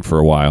Instagram for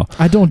a while.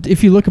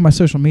 If you look at my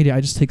social media,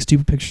 I just take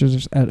stupid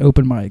pictures at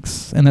open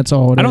mics and that's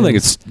all it is. I don't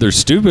think they're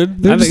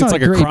stupid. I think it's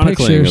like a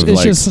chronicling pictures. of It's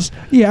like. Just,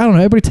 I don't know.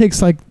 Everybody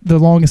takes like the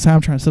longest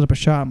time trying to set up a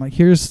shot. I'm like,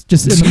 here's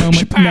just in the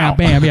moment. Now,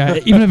 bam. Yeah.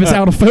 Even if it's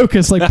out of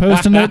focus, like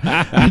posting it,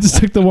 I just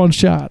took the 1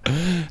 shot.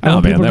 I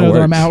want people to know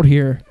that I'm out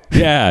here.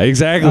 Yeah,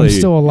 exactly. I'm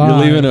still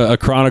alive. You're leaving a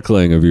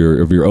chronicling of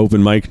your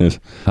open micness.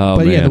 Oh,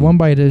 but man. yeah, the 1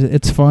 bite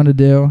it's fun to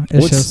do.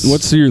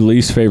 What's your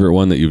least favorite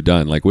one that you've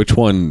done? Like which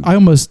one? I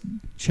almost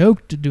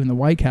choked doing the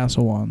White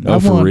Castle one.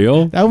 For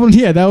real? That one,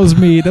 yeah, that was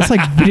me. That's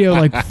like video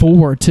like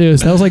 4 too.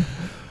 So that was like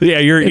Yeah,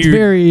 it's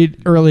very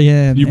early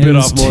in. You and bit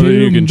it's off more than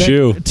you can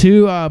chew.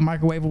 2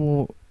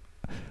 microwavable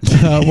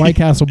White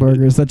Castle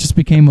burgers that just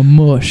became a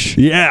mush.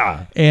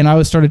 Yeah. And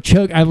I started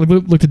choking. I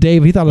looked at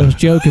Dave. He thought I was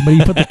joking, but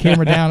he put the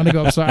camera down and I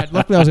go upside.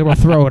 Luckily, I was able to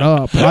throw it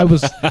up. But I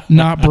was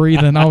not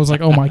breathing. I was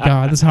like, oh my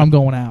God, this is how I'm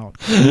going out.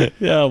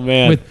 Oh,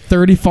 man. With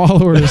 30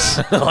 followers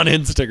on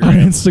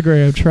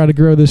Instagram. Try to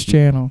grow this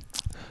channel.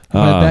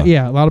 But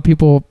a lot of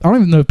people. I don't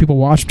even know if people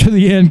watch to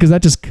the end because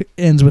that just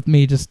ends with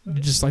me just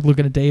like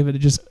looking at David. It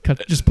just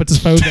puts his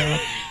phone down.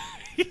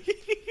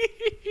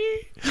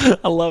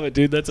 I love it,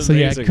 dude. That's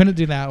amazing. So yeah, couldn't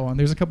do that one.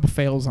 There's a couple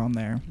fails on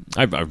there.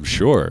 I'm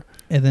sure.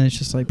 And then it's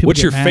just like people.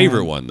 What's your get mad.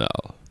 favorite one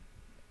though?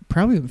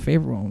 Probably the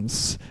favorite one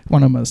was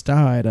One of Us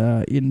Died.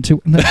 Eating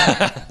 2. No.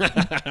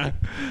 It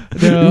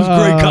was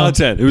great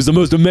content. It was the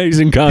most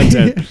amazing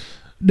content.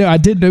 No, I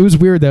did. It was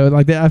weird though.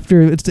 Like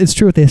after, it's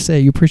true what they say.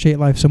 You appreciate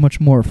life so much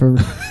more for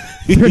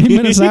 30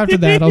 minutes after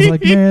that. I was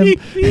like, man,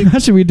 I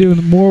should be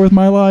doing more with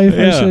my life.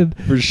 Yeah, I should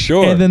for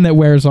sure. And then that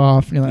wears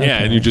off. And you're like, okay,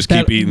 and you just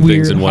keep that eating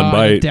things in one high,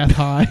 bite. Death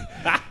high.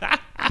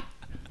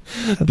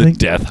 The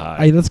death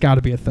high. That's got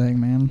to be a thing,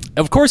 man.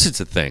 Of course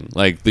it's a thing.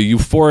 Like the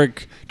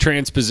euphoric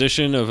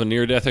transposition of a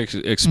near-death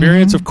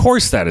experience, of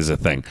course that is a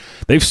thing.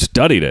 They've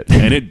studied it,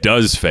 and it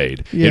does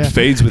fade. Yeah. It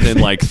fades within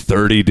like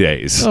 30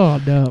 days.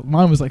 Oh, no.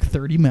 Mine was like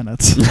 30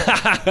 minutes.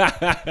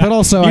 But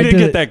also, I didn't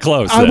get that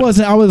close. I was,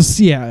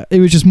 it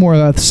was just more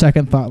of a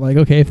second thought. Like,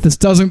 okay, if this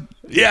doesn't,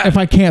 if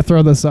I can't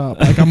throw this up,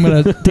 like Dave's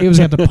going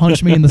to have to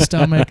punch me in the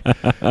stomach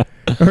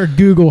or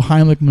Google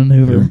Heimlich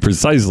maneuver.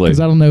 Precisely. Because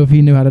I don't know if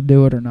he knew how to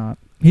do it or not.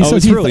 He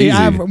says it's really easy.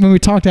 When we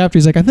talked after,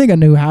 he's like, I think I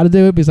knew how to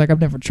do it, but he's like, I've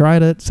never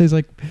tried it. So he's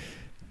like,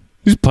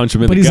 just punch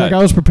him in the gut. But he's like, I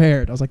was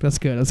prepared. I was like, that's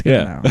good. That's good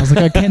Yeah. now. I was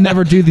like, I can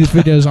never do these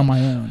videos on my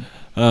own.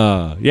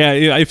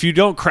 Yeah, if you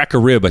don't crack a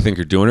rib, I think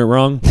you're doing it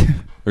wrong.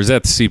 Or is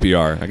that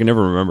CPR? I can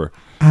never remember.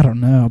 I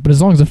don't know. But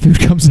as long as the food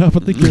comes up, I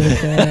think you're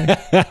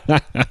okay.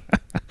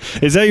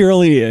 Is that your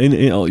only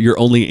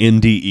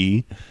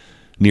NDE,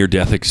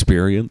 near-death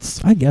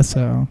experience? I guess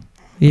so.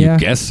 Yeah. You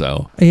guess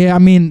so. Yeah, I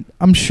mean,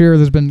 I'm sure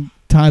there's been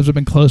times I've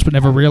been close but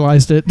never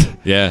realized it.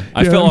 Yeah, I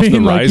You know fell what off I the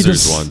mean? Like, you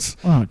risers just- once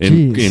Oh,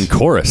 in jeez.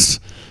 chorus,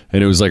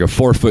 and it was like a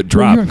 4-foot Were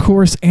drop. you in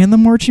chorus and the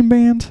marching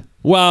band?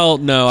 Well,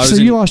 no, I was.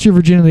 So you lost your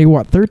virginity,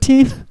 what,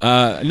 13?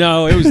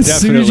 No, it was As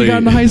definitely. soon as you got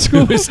into high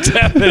school? It was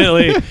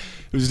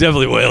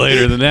definitely way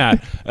later than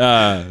that.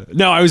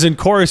 No, I was in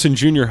chorus in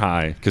junior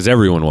high because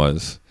everyone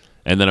was,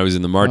 and then I was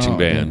in the marching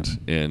band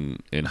in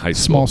high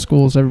school. Small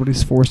schools,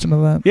 everybody's forced into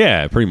that.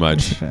 Yeah, pretty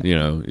much. Okay. You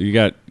know, you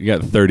got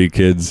 30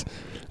 kids.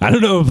 I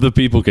don't know if the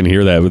people can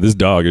hear that, but this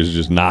dog is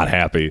just not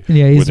happy.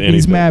 Yeah, with anything.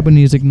 he's mad when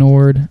he's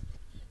ignored,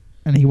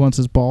 and he wants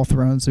his ball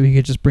thrown so he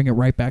could just bring it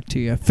right back to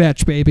you.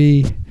 Fetch,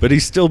 baby. But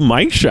he's still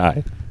mic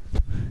shy.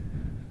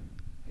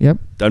 Yep.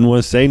 Doesn't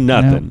want to say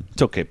nothing. No.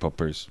 It's okay,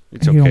 puppers.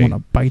 It's You okay. don't want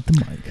to bite the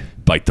mic.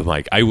 Bite the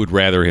mic. I would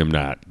rather him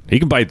not. He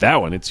can bite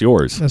that one. It's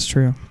yours. That's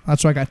true.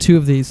 That's why I got 2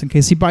 of these in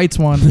case he bites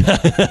one.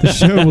 The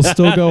show will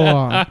still go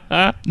on.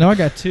 No, I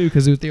got 2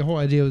 because the whole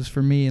idea was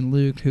for me and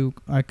Luke, who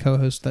I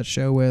co-host that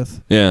show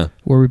with, Yeah.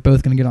 where we're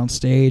both going to get on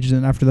stage.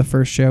 And after the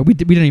first show, we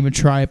didn't even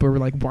try it, but we're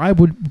like,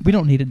 we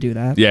don't need to do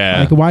that.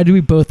 Yeah. Like, why do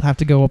we both have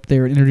to go up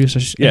there and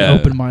introduce an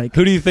open mic?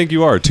 Who do you think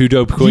you are? 2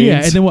 dope queens?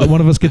 Yeah, and then what? One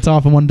of us gets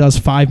off and one does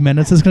 5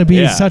 minutes. It's going to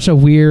be such a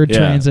weird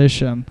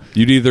transition.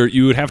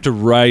 You would have to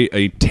write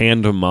a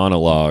tandem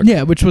monologue.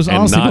 Yeah, which was and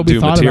honestly not what we do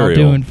thought material. about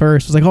doing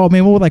first. It was like, oh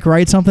man, we'll like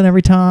write something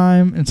every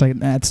time. And it's like,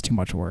 that's too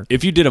much work.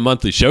 If you did a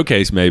monthly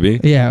showcase, maybe.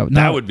 Yeah,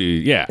 That would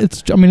be, yeah.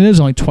 it is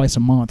only twice a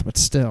month, but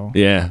still,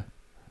 Yeah.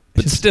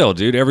 But just- still,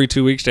 dude, every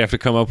 2 weeks to have to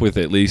come up with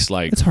at least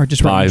like it's hard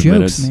just 5 writing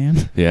jokes, minutes.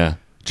 man. Yeah.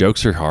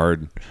 Jokes are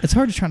hard. It's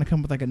hard just trying to come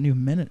up with like a new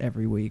minute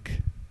every week,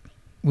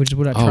 which is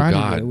what I Oh, try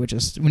God. to do. Which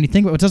is when you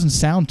think about it, doesn't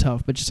sound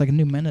tough, but just like a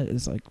new minute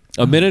is like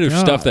A minute of God.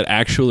 stuff that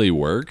actually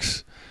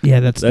works. Yeah,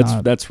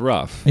 that's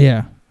Rough.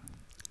 yeah.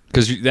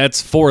 Because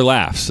that's 4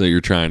 laughs that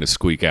you're trying to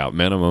squeak out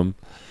minimum.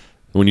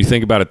 When you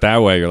think about it that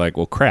way, you're like,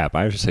 well, crap,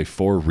 I have to say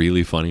 4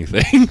 really funny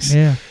things.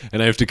 Yeah.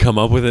 And I have to come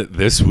up with it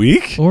this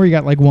week? Or you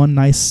got like one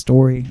nice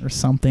story or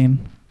something.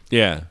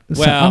 Yeah.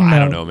 So, Well, I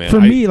don't know, man. For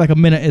me, like a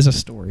minute is a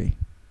story.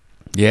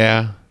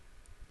 Yeah.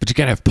 But you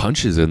got to have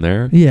punches in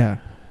there. Yeah,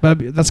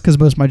 but that's because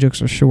most of my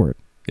jokes are short.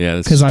 Yeah,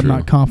 that's Because I'm true.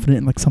 not confident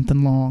in like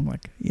something long.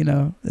 Like,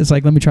 it's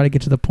like, let me try to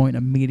get to the point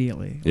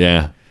immediately.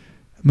 Yeah.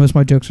 Most of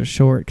my jokes are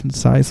short,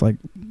 concise, like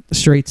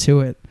straight to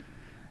it.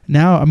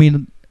 Now, I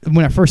mean,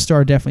 when I first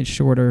started, definitely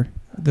shorter.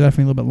 They're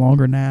definitely a little bit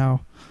longer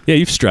now. Yeah,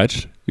 you've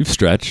stretched.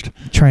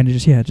 Trying to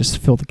just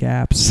fill the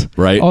gaps.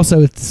 Right.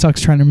 Also, it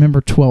sucks trying to remember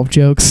 12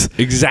 jokes.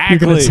 Exactly. You're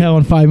going to tell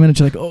in 5 minutes,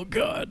 you're like, oh,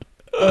 God.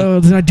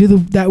 Did I do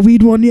that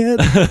weed one yet?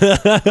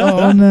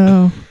 Oh,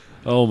 no.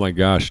 Oh my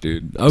gosh,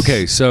 dude.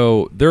 Okay,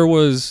 so there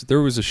was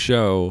a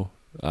show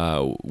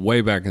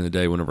way back in the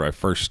day whenever I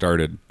first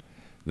started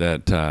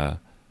that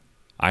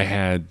I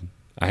had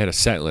a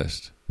set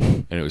list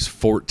and it was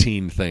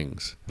 14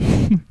 things.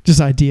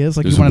 Just ideas.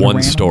 Like It was you wanted to one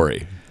rant on?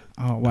 story.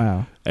 Oh,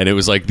 wow. And it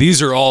was like,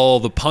 these are all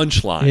the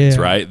punchlines,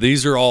 Yeah. right?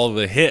 These are all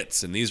the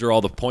hits, and these are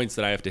all the points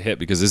that I have to hit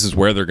because this is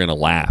where they're going to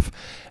laugh.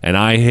 And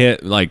I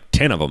hit like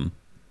 10 of them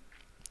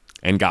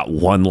and got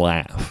one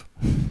laugh.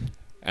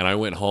 And I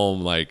went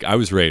home like I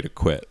was ready to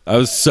quit. I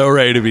was so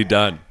ready to be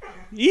done.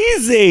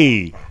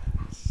 Easy.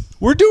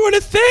 We're doing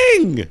a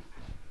thing.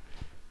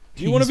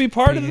 Do you want to be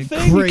part of the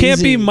thing? You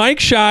can't be Mike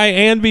Shy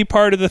and be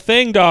part of the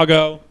thing,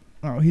 doggo.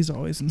 Oh, he's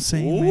always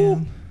insane, Ooh.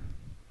 man.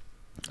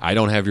 I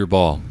don't have your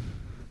ball.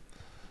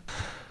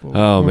 Well,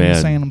 Oh, what were you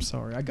man. saying? I'm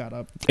sorry. I got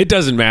up. It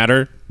doesn't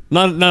matter.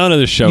 None of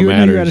the show You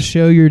matters. were at a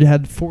show. You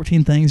had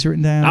 14 things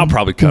written down. I'll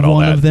probably cut all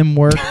One that. of them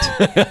worked.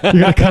 You're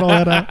gonna cut all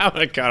that out. I'm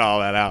going to cut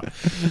all that out.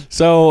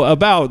 So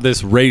about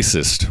this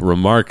racist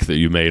remark that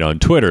you made on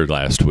Twitter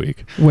last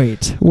week.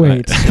 Wait.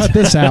 Cut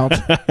this out.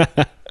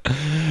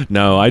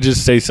 No, I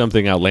just say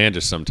something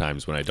outlandish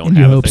sometimes when I don't And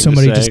you have a hope thing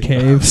somebody to say. just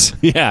caves.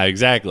 Yeah,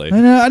 exactly. I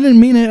know. I didn't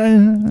mean it.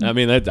 I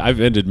mean, I've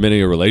ended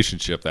many a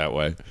relationship that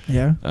way.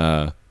 Yeah.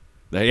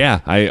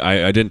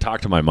 I didn't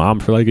talk to my mom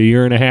for like a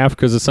year and a half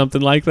because of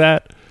something like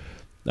that.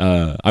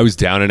 I was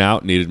down and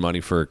out, needed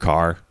money for a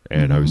car,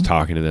 and I was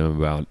talking to them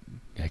about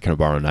I kind of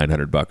borrow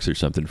 $900 or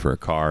something for a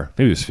car.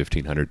 Maybe it was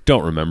 $1,500.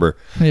 Don't remember.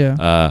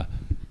 Yeah.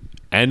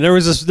 And there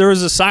was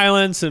a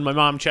silence, and my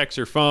mom checks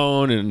her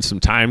phone, and some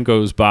time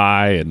goes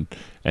by,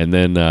 and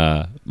then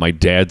my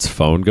dad's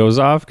phone goes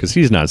off because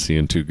he's not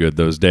seeing too good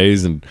those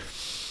days, and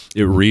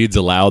it reads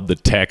aloud the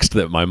text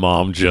that my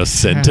mom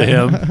just sent to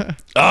him.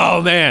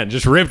 Oh man,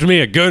 just ripped me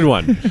a good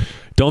one.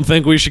 Don't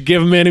think we should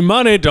give him any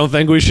money. Don't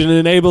think we should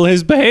enable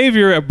his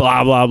behavior.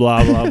 Blah blah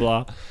blah blah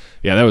blah.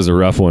 Yeah, that was a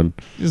rough one.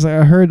 He's like,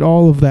 I heard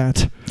all of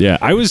that. Yeah,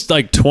 I was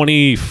like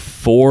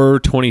 24,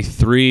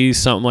 23,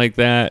 something like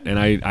that, and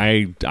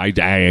I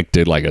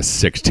acted like a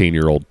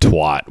 16-year-old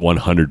twat,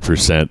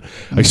 100%.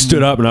 I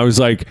stood up and I was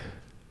like,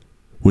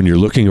 when you're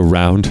looking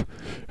around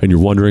and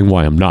you're wondering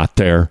why I'm not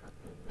there,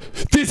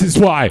 this is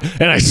why.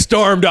 And I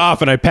stormed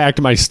off and I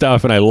packed my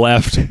stuff and I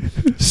left.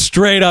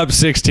 Straight up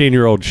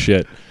 16-year-old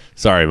shit.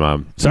 Sorry,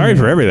 Mom. Sorry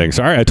for everything.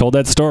 Sorry I told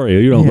that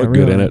story. You don't look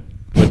good in really. it.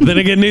 But then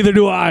again, neither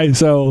do I.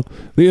 So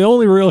the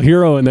only real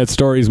hero in that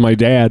story is my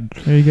dad.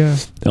 There you go.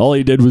 All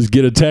he did was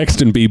get a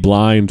text and be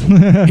blind.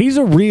 He's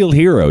a real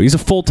hero. He's a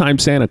full-time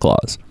Santa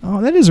Claus.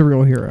 Oh, that is a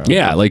real hero.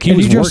 Yeah, like he and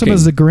was you dressed working. up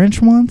as the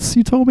Grinch once?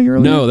 You told me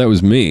earlier. No, that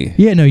was me.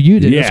 Yeah, no, you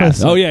did. Yeah. That's what I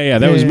said. Oh, yeah.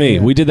 That was me.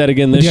 yeah. We did that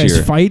again this Did you guys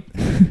year.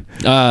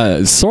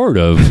 fight? Sort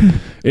of.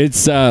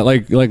 It's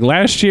like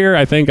last year.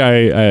 I think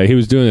he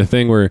was doing a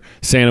thing where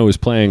Santa was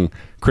playing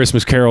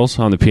Christmas carols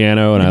on the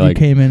piano, and I you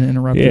came in and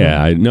interrupted.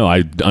 Yeah,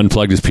 I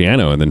unplugged his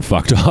piano and then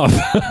fucked off.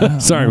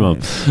 Sorry, Mom.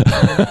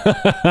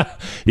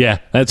 Yeah,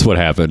 that's what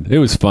happened. It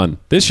was fun.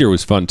 This year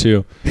was fun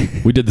too.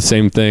 We did the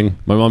same thing.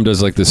 My mom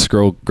does like this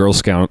Girl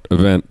Scout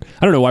event.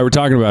 I don't know why we're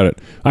talking about it.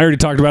 I already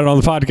talked about it on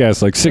the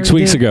podcast like 6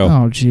 weeks ago.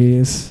 Oh,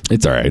 jeez.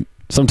 It's all right.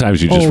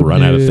 Sometimes you just Old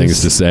run out of news.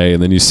 things to say,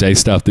 and then you say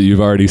stuff that you've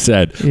already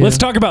said. Yeah. Let's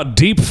talk about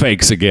deep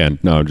fakes again.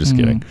 No, I'm just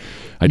kidding.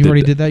 You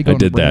already did that? You I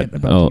did that.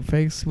 About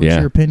deepfakes? What's yeah.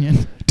 your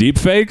opinion? Deep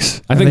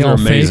fakes? I Are think they they're all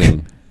fake?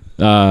 amazing.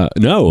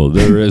 No,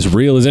 they're as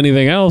real as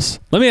anything else.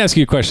 Let me ask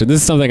you a question.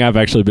 This is something I've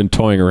actually been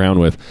toying around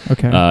with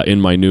in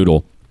my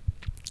noodle.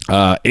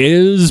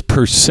 Is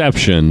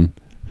perception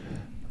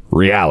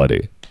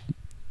reality?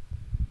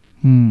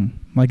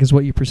 Like, is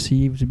what you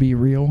perceive to be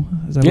real?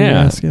 Is that what you're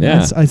Yeah, asking?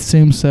 yeah. I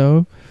assume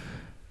so.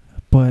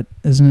 But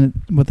isn't it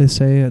what they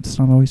say? It's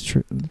not always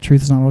true. The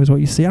truth is not always what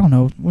you see. I don't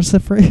know. What's the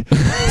phrase?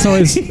 It's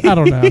always, I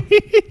don't know.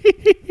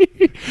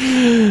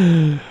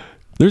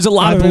 There's a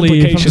lot I of believe. I'm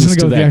implications just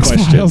to gonna go that with the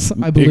question.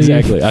 X-Files. I believe.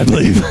 Exactly. I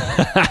believe.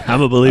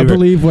 I'm a believer. I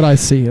believe what I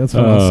see. That's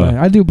what I'll say.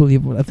 I do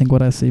believe I think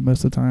what I see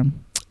most of the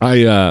time.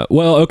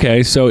 Well,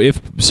 okay. So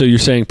you're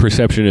saying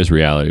perception is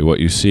reality. What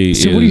you see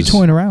is. So what are you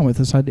toying around with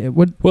this idea?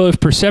 What? Well, if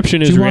perception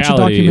Did is you watch a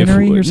reality,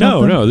 documentary or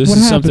something? No. This What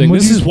is happened? something. What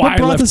This did is you- why what I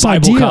brought left this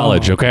Bible idea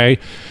college. up? Okay.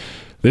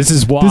 This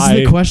is why. This is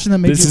the question that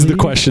made This you is the leave?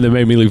 question that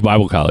made me leave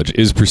Bible college.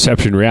 Is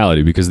perception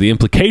reality? Because the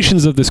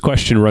implications of this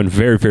question run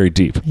very, very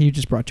deep. He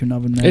just brought you an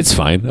oven mitt. It's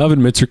fine.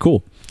 Oven mitts are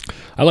cool.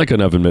 I like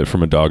an oven mitt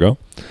from a doggo.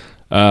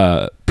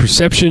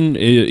 Perception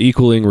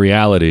equaling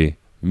reality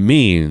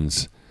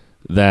means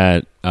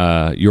that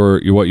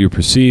what you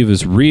perceive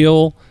is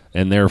real,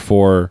 and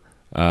therefore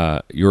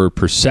your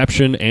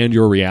perception and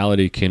your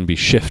reality can be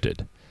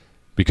shifted,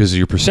 because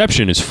your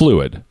perception is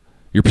fluid.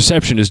 Your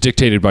perception is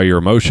dictated by your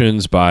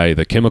emotions, by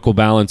the chemical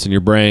balance in your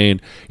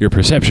brain. Your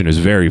perception is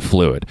very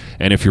fluid.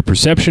 And if your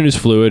perception is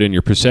fluid and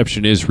your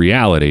perception is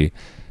reality,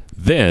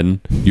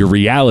 then your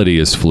reality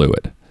is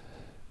fluid.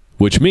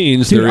 Which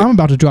means... Dude, I'm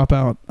about to drop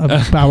out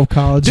of Bible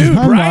college. Dude,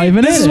 I'm right? not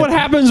even This in is it. what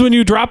happens when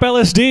you drop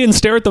LSD and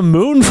stare at the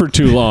moon for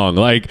too long.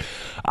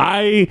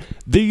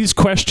 These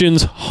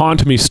questions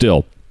haunt me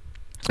still.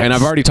 And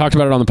I've already talked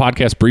about it on the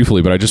podcast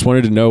briefly, but I just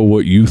wanted to know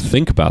what you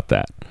think about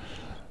that.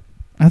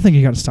 I think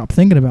you got to stop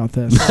thinking about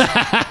this.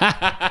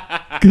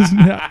 Because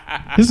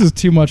this is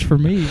too much for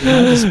me.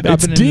 I've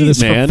It's been deep, into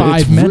this man. for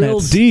 5 It's minutes. real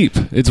deep.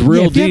 It's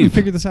real if you haven't deep.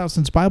 figured this out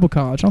since Bible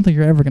college, I don't think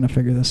you're ever going to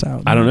figure this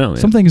out. I don't know,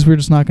 Some yeah. things we're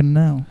just not going to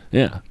know.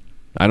 Yeah.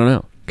 I don't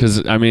know.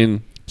 Because, I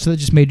mean, So that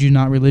just made you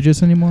not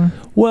religious anymore?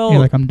 Well, You're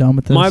like, I'm done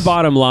with this. my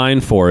bottom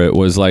line for it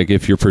was like,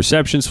 if your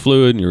perception's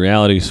fluid and your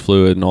reality's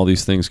fluid and all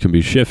these things can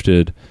be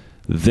shifted,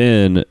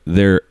 then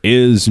there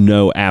is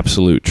no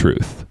absolute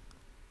truth.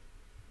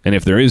 And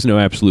if there is no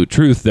absolute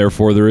truth,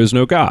 therefore there is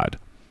no God.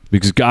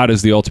 Because God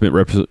is the ultimate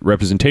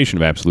representation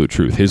of absolute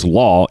truth. His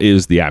law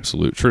is the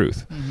absolute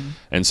truth. Mm-hmm.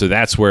 And so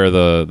that's where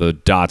the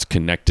dots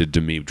connected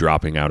to me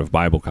dropping out of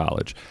Bible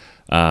college.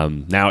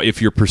 Now, if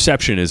your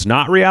perception is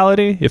not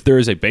reality, if there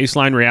is a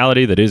baseline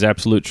reality that is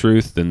absolute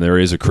truth, then there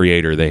is a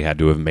creator. They had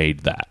to have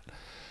made that.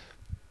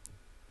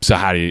 So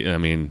how do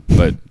you,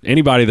 but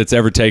anybody that's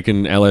ever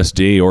taken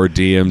LSD or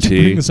DMT. Did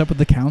you bring this up with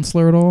the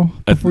counselor at all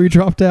before you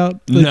dropped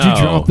out? Did you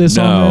drop this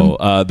on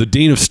him? The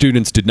dean of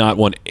students did not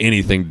want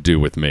anything to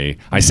do with me.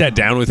 I sat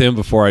down with him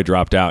before I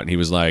dropped out, and he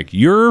was like,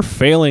 "You're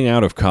failing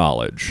out of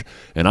college,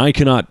 and I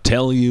cannot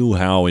tell you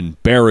how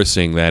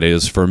embarrassing that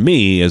is for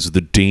me as the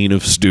dean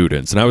of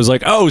students." And I was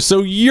like, "Oh,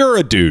 so you're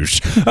a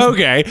douche.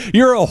 Okay,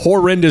 you're a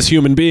horrendous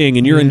human being,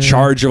 and you're in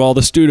charge of all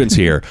the students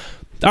here."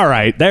 All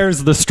right,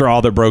 there's the straw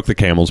that broke the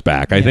camel's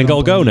back. I think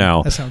I'll go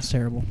now. That sounds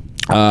terrible.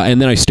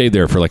 And then I stayed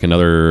there for like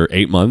another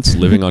 8 months,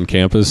 living on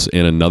campus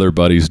in another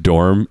buddy's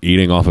dorm,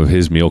 eating off of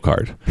his meal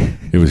card.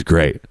 It was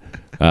great.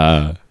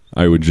 I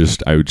would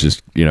just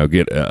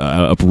get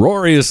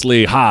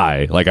uproariously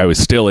high, like I was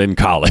still in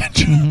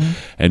college,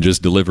 and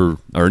just deliver.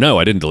 Or no,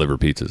 I didn't deliver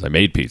pizzas. I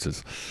made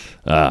pizzas.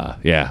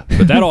 Yeah,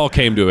 but that all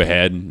came to a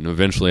head, and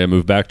eventually I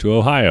moved back to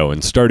Ohio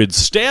and started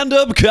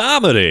stand-up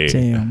comedy.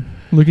 Damn.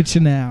 Look at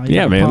you now.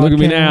 Yeah, man, look at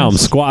me now. I'm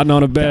squatting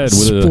on a bed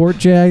with a sport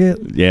jacket.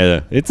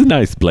 Yeah, it's a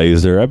nice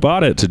blazer. I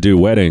bought it to do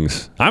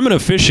weddings. I'm an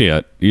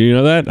officiant. You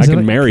know that? I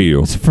can marry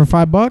you. For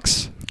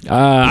 $5?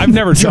 I've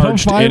never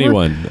charged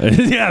anyone.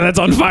 Yeah, that's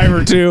on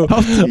Fiverr too.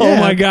 Oh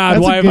my God,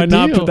 why have I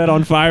not put that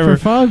on Fiverr?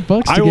 For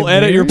 $5, I will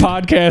edit your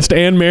podcast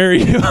and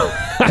marry you.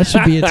 That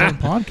should be its own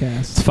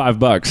podcast. It's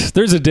 $5.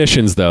 There's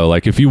additions though.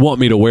 Like if you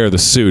want me to wear the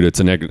suit, it's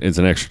an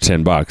extra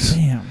 $10.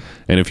 Damn.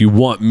 And if you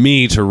want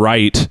me to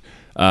write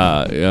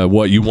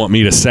what you want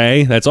me to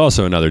say, that's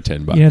also another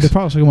 $10. Yeah, they're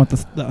probably going to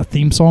want the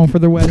theme song for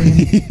their wedding.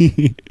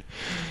 You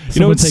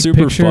know what's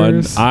super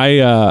fun?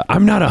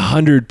 I'm not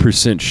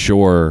 100%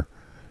 sure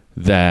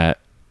that,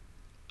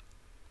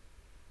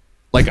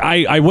 like,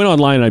 I went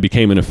online and I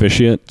became an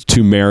officiant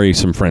to marry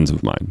some friends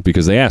of mine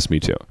because they asked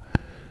me to.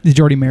 Did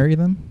you already marry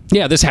them?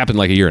 Yeah, this happened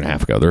like a year and a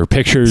half ago. There are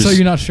pictures. So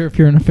you're not sure if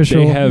you're an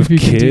official. They have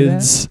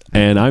kids,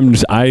 and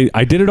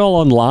I did it all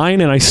online,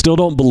 and I still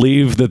don't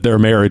believe that their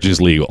marriage is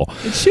legal.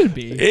 It should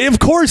be. Of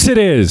course it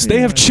is. Yeah.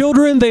 They have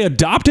children. They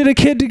adopted a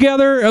kid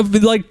together.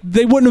 Like,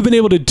 they wouldn't have been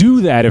able to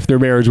do that if their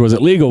marriage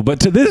wasn't legal. But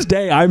to this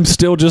day, I'm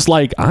still just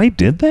like, I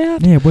did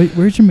that? Yeah,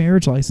 where's your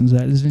marriage license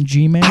at? Is it in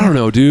Gmail? I don't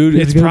know, dude.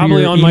 It's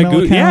probably on my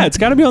Google. Yeah, it's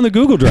got to be on the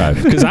Google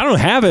Drive because I don't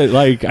have it.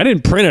 Like, I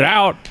didn't print it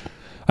out.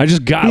 I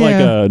just got like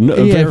a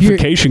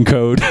verification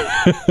code.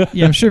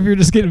 Yeah, I'm sure if you're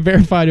just getting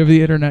verified over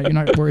the internet, you're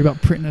not worried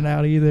about printing it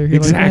out either. You're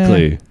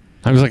exactly. Like,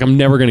 I was like, I'm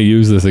never going to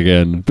use this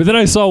again. But then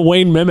I saw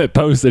Wayne Memmott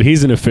post that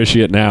he's an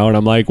officiant now, and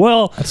I'm like,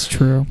 well, that's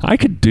true. I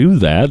could do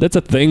that. That's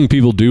a thing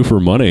people do for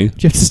money. Do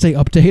you have to stay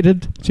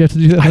updated? Do you have to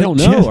do that? I don't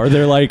know. Are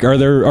there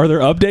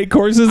update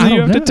courses that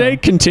you have to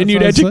take?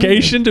 Continued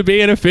education to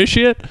be an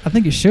officiant? I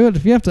think you should.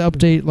 If you have to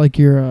update like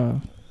your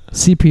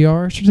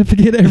CPR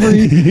certificate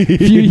every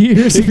few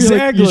years.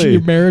 Exactly. Like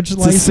your marriage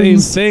license. It's the same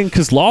thing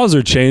because laws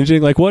are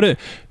changing. Like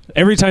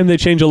every time they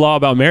change a law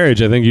about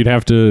marriage, I think you'd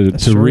have to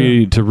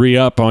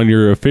re-up on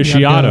your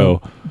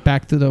officiato.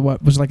 Back to the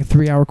what was like a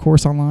 3-hour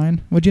course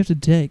online. What'd you have to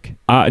take?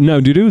 No,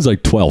 dude, it was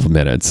like 12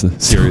 minutes.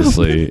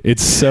 Seriously,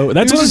 it's so.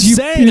 That's what I'm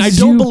saying. I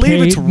don't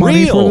believe it's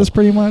real. For this,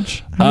 pretty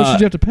much. How much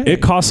did you have to pay?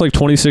 It costs like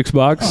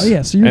 $26. Oh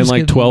yeah, so you're and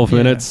like 12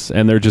 minutes,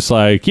 and they're just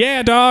like,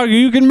 yeah, dog,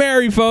 you can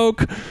marry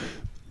folk.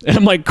 And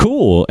I'm like,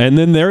 cool. And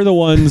then they're the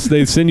ones,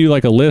 they send you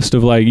like a list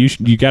of like,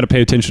 you got to pay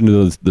attention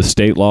to the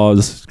state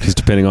laws because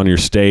depending on your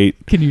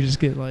state. Can you just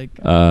get like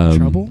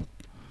trouble?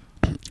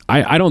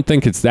 I don't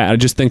think it's that. I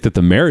just think that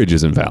the marriage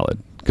is invalid.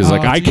 Because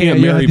like I can't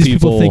marry like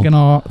people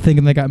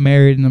thinking they got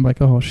married and I'm like,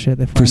 oh shit.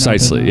 They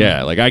precisely.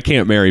 Yeah. Like I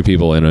can't marry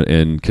people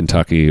in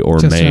Kentucky or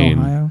just Maine.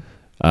 In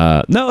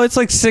Ohio? No, it's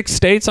like 6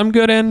 states I'm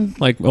good in.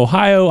 Like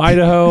Ohio,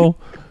 Idaho,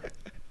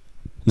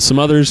 and some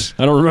others.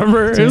 I don't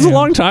remember. Damn. It was a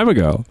long time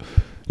ago.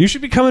 You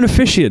should become an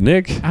officiant,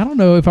 Nick. I don't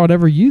know if I would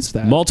ever use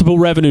that. Multiple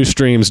revenue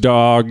streams,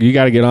 dog. You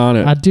got to get on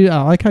it. I do.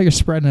 I like how you're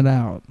spreading it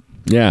out.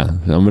 Yeah,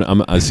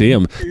 I see.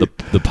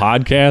 The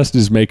podcast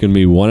is making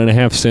me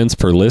 1.5 cents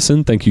per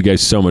listen. Thank you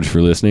guys so much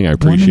for listening. I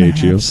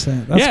appreciate you.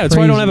 That's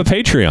why I don't have a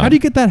Patreon. How do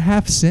you get that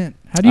half cent?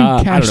 How do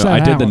you cash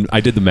that out?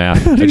 I did the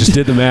math. I just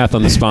did the math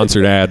on the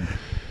sponsored ad.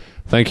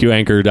 Thank you,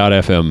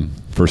 Anchor.fm,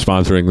 for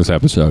sponsoring this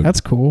episode. That's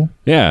cool.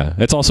 Yeah,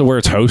 that's also where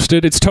it's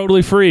hosted. It's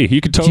totally free.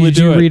 You could totally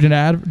do it. Read an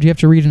ad? Do you have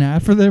to read an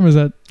ad for them? Is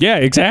that? Yeah,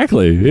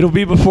 exactly. It'll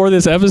be before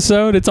this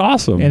episode. It's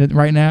awesome. And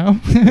right now.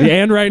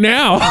 And right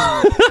now.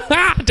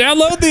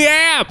 Download the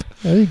app.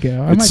 There you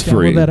go. I It's might download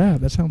free. that app.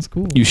 That sounds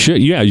cool. You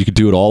should, yeah. You could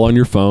do it all on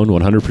your phone,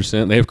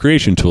 100%. They have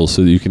creation tools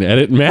so that you can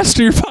edit and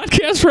master your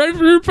podcast right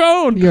from your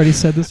phone. You already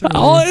said this earlier.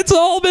 Oh, it's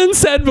all been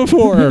said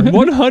before.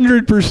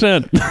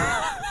 100%.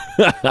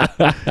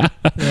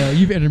 Yeah,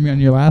 you've interviewed me on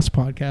your last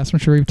podcast. I'm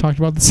sure we've talked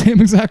about the same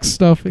exact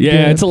stuff. Yeah,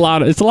 again. it's a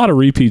lot of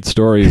repeat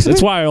stories.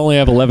 That's why I only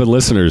have 11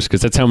 listeners,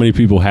 because that's how many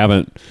people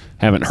haven't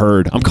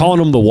heard. I'm calling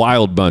them the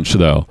Wild Bunch,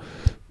 though.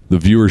 The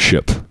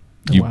viewership.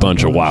 You Wild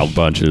bunch of Bunch. wild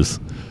bunches.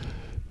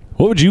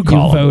 What would you You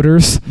call them?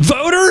 voters.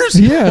 Voters?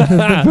 Yeah,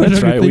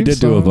 That's right. We did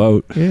do a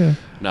vote. Yeah,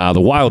 Nah,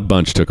 the Wild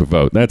Bunch took a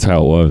vote. That's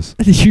how it was.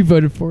 you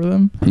voted for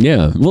them.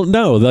 Yeah. Well,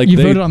 no, like You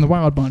they, voted on the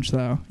Wild Bunch,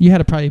 though. You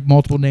had probably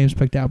multiple names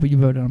picked out, but you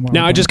voted on Wild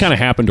Now, Bunch. it just kind of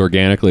happened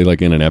organically,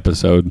 like in an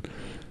episode.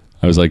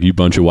 I was like, you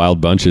bunch of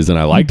wild bunches, and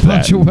I liked that.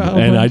 bunch of wild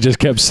And I bunch. just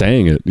kept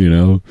saying it, you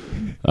know.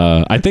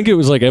 I think it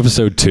was like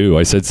episode 2.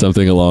 I said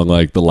something along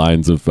like the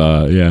lines of,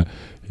 the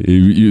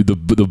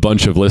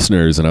bunch of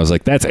listeners. And I was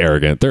like, that's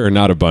arrogant. There are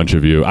not a bunch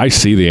of you. I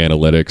see the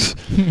analytics.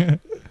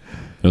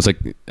 I was like,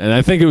 and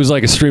I think it was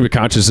like a stream of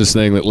consciousness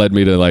thing that led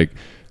me to like,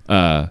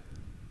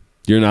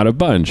 you're not a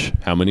bunch.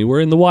 How many were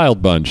in the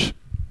Wild Bunch?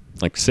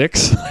 Like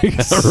 6? I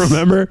don't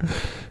remember.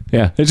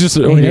 Yeah, it's just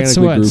Hey, that's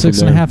organically what, grew from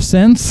there. 6.5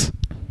 cents?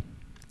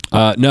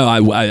 No,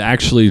 I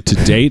actually to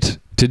date,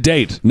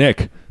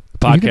 Nick, the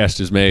podcast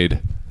has made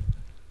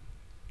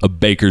a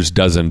baker's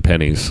dozen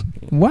pennies.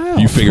 Wow.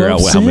 You figure out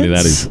 12 how many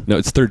that cents? is. No,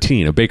 it's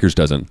 13. A baker's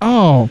dozen.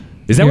 Oh.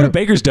 Is that what You're- a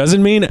baker's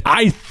dozen mean?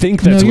 I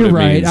think that's no, what you're it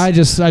right. means.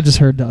 I just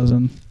heard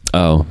dozen.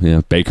 Oh, yeah,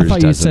 I baker's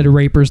thought dozen. you said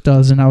raper's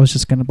dozen. I was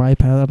just going to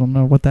bypass. I don't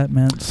know what that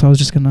meant. So I was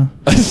just going to.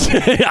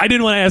 I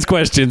didn't want to ask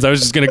questions. I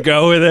was just going to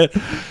go with it.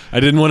 I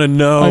didn't want to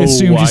know I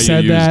assumed why you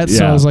said used, that.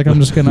 So yeah. I was like, I'm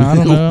just going to. I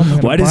don't know. I'm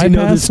gonna Why does he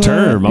know this bypass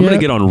term? that. I'm going Yeah. to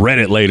get on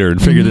Reddit later and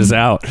figure this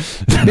out.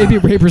 Maybe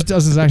raper's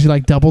dozen is actually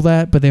like double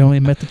that, but they only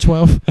met the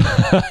 12.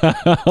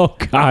 Oh,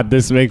 God,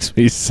 this makes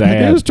me Like, it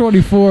sad. was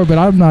 24, but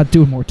I'm not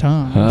doing more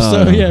time.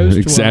 So yeah, it was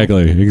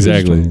 12.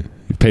 Exactly.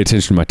 Pay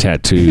attention to my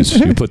tattoos.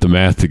 You put the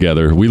math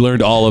together. We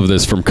learned all of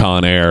this from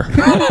Con Air.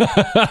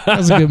 That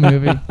was a good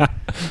movie.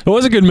 It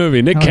was a good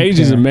movie. Nick I don't Cage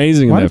is care.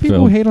 amazing Why in do that people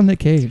film. hate on Nick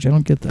Cage? I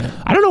don't get that.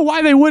 I don't know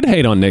why they would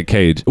hate on Nick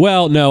Cage.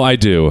 Well, no, I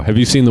do. Have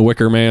you seen The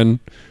Wicker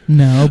Man?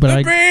 No, but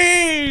I.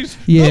 Bees!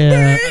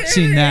 Yeah, I've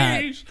seen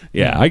that.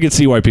 Yeah, I could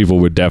see why people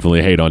would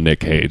definitely hate on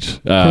Nick Cage.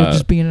 For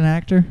just being an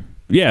actor.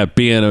 Yeah,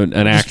 being an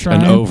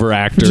trying. over For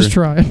actor. just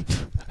trying.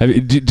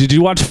 Did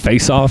you watch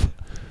Face Off?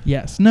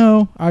 Yes.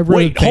 No. I wrote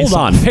Wait, hold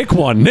on. Pick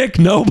one. Nick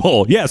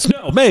Noble. Yes,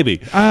 no, maybe.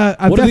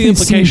 I've What are the definitely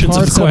implications seen of the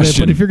parts of it,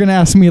 question? but if you're gonna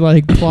ask me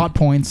like plot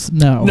points,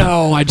 no.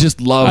 No, I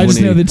just love I when just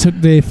he... know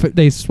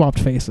they swapped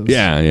faces.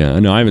 Yeah.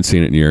 No, I haven't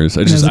seen it in years.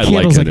 I And as just a I kid,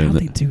 like I was it. like, in how'd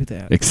they it. do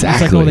that?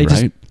 Exactly, It's like, oh, they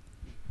right?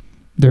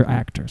 they're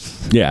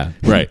actors. Yeah,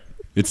 right.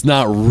 It's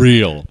not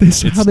real.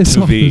 This is how they It's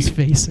swap TV. those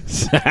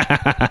faces.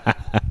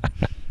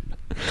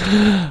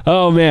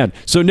 Oh man!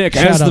 So Nick,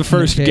 Shout as out the to Nick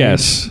first Cage.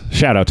 guest,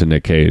 shout out to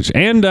Nick Cage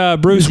and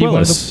Bruce Is he one of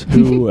Willis,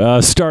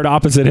 who starred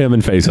opposite him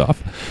in Face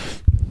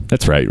Off.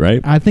 That's right?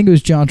 I think it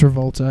was John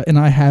Travolta, and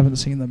I haven't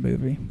seen the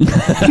movie.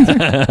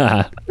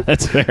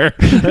 That's fair.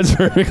 That's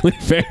perfectly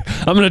fair.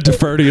 I'm going to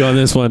defer to you on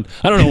this one.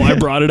 I don't know why I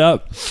brought it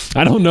up.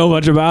 I don't know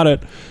much about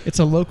it. It's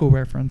a local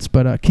reference,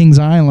 but Kings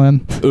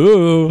Island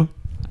Ooh.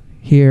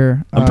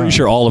 here. I'm pretty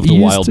sure all of the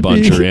used Wild to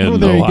Bunch be- are in Oh,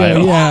 there you Ohio.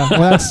 go. Yeah,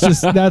 well, that's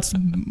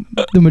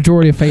the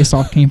majority of Face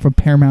Off came from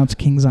Paramount's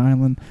Kings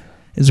Island.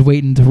 Is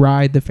waiting to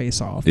ride the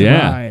Face Off.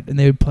 Yeah. And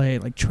they would play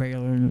like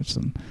trailers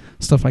and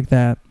stuff like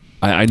that.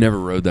 I never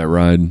rode that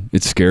ride.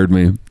 It scared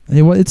me.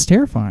 It's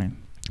terrifying.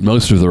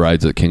 Most of the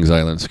rides at Kings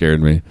Island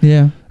scared me.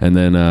 Yeah. And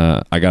then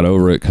I got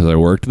over it because I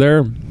worked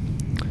there.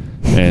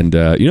 And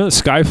you know the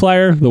Sky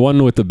Flyer, the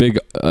one with the big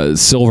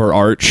silver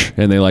arch,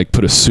 and they like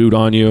put a suit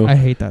on you. I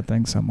hate that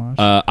thing so much.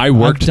 I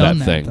worked I've done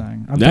that that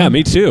thing. I've Yeah, done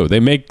me that. too. They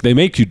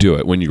make you do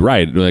it when you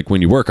ride, like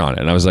when you work on it.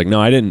 And I was like,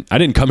 no, I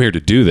didn't come here to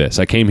do this.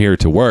 I came here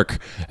to work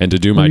and to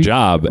do my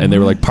job. And they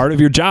were like, part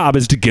of your job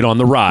is to get on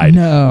the ride.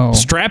 No.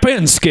 Strap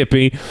in,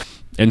 Skippy.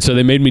 And so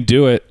they made me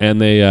do it, and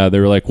they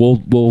were like,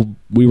 well,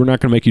 we were not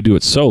going to make you do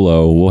it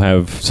solo. We'll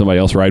have somebody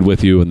else ride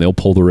with you, and they'll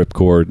pull the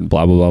ripcord and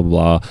blah, blah,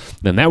 blah, blah.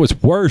 And that was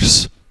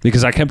worse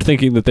because I kept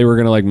thinking that they were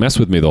going to like mess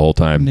with me the whole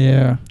time.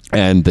 Yeah.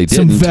 And they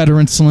Some didn't.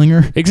 veteran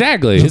slinger.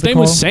 Exactly. Is His that the name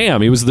was call?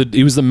 Sam. He was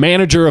the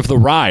manager of the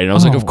ride. And I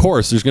was like, Oh. of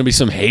course, there's going to be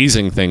some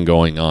hazing thing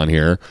going on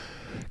here.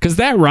 Because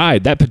that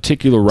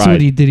particular So ride.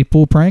 did he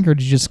pull prank or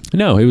did you just...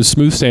 No, it was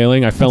smooth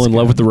sailing. I fell That's in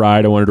love good. with the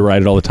ride. I wanted to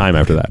ride it all the time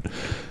after that.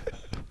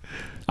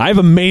 I have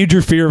a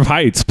major fear of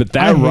heights, but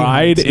I that hate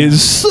ride heights, yeah.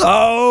 is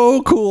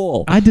so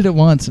cool. I did it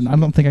once and I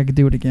don't think I could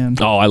do it again.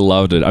 Oh, I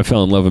loved it. I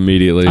fell in love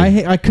immediately.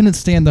 I couldn't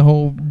stand the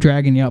whole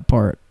dragging you up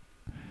part.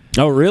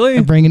 Oh, really?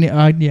 And bringing you...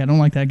 I don't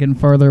like that, getting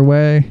farther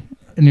away.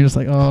 And you're just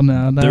like, oh,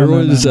 no. There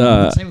was,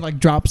 Same with like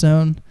Drop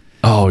Zone.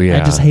 Oh,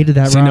 yeah. I just hated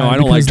that See, ride. no, I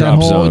don't because like Drop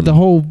that whole, Zone. The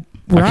whole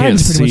I ride can't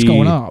is pretty see. much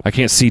going up. I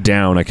can't see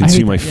down. I can I see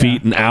hate my that, yeah.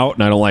 feet and out,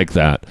 and I don't like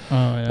that. Oh,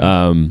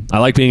 yeah. I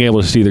like being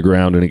able to see the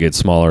ground, and it gets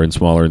smaller and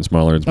smaller and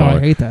smaller and Oh, I smaller.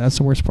 hate that. That's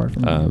the worst part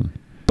for me.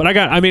 But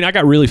I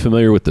got really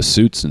familiar with the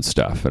suits and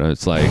stuff, and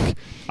it's like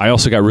I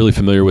also got really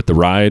familiar with the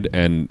ride,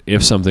 and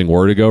if something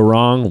were to go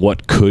wrong,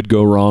 what could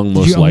go wrong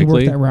most Did you only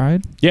likely. work that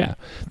ride? Yeah.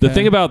 The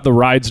thing about the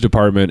rides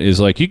department is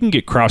like you can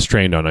get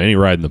cross-trained on any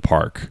ride in the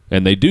park,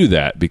 and they do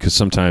that because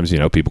sometimes,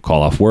 people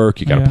call off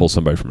work, you got to pull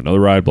somebody from another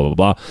ride, blah,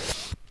 blah, blah.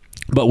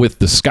 But with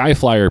the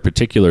Skyflyer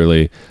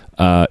particularly,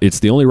 it's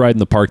the only ride in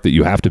the park that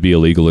you have to be a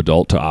legal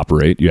adult to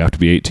operate. You have to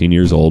be 18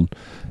 years old.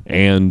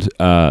 And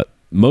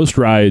most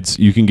rides,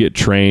 you can get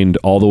trained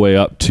all the way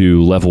up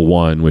to level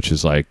 1, which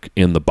is like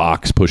in the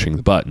box pushing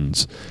the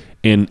buttons,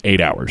 in 8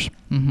 hours.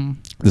 Mm-hmm.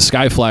 The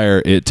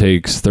Skyflyer, it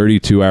takes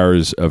 32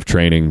 hours of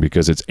training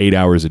because it's 8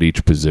 hours at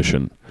each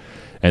position.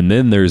 And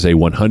then there's a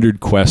 100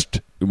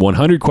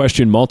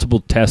 question multiple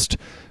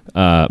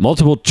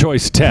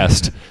choice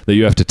test that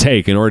you have to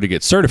take in order to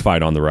get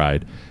certified on the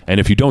ride. And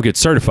if you don't get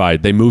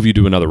certified, they move you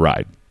to another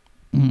ride.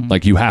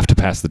 Like you have to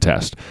pass the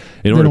test.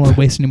 They don't want to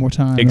waste any more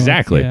time.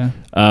 Exactly.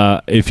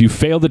 If you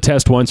fail the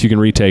test once, you can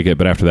retake it,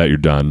 but after that, you're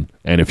done.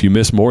 And if you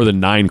miss more than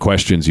 9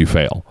 questions, you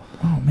fail.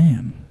 Oh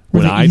man,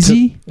 were they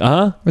easy?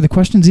 Were the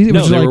questions easy? No,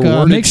 was they like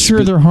were make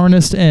sure they're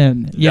harnessed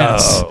in.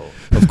 Yes. No,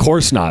 of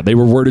course not. They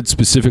were worded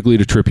specifically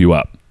to trip you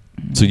up.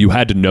 So you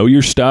had to know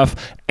your stuff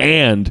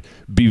and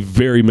be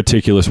very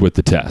meticulous with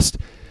the test.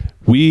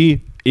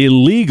 We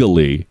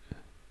illegally,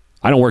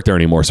 I don't work there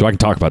anymore, so I can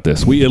talk about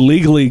this. We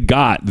illegally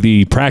got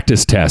the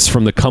practice tests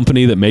from the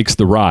company that makes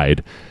the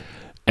ride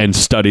and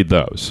studied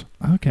those.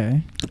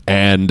 Okay.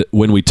 And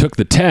when we took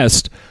the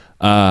test,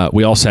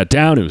 we all sat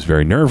down. It was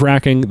very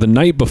nerve-wracking. The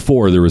night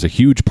before, there was a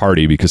huge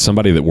party because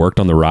somebody that worked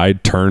on the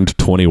ride turned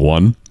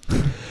 21.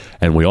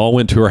 And we all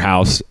went to her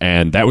house,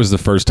 and that was the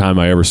first time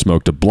I ever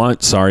smoked a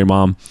blunt. Sorry,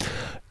 Mom.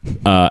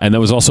 And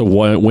that was also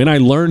when I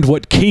learned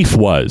what keef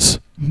was,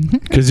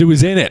 because it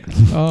was in it.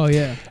 Oh,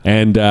 yeah.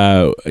 And,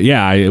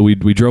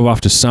 we drove off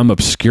to some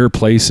obscure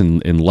place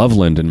in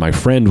Loveland, and my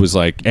friend was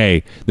like,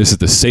 hey, this is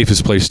the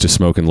safest place to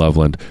smoke in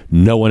Loveland.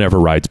 No one ever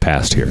rides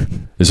past here.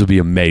 This would be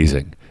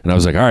amazing. And I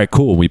was like, all right,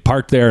 cool. We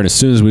parked there, and as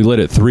soon as we lit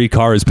it, 3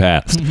 cars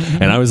passed.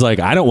 And I was like,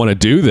 I don't want to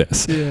do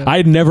this. Yeah. I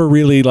had never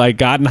really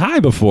gotten high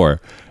before.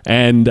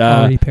 And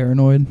already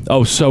paranoid.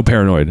 Oh, so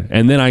paranoid.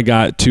 And then I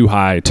got too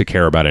high to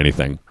care about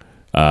anything.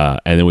 And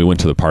then we went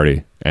to the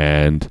party,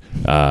 and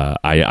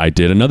I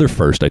did another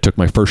first. I took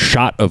my first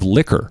shot of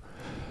liquor,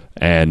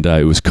 and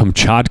it was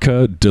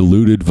Kamchatka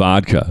diluted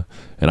vodka.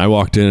 And I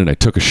walked in and I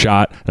took a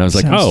shot, and I was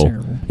like,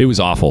 terrible. It was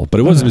awful, but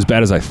it wasn't as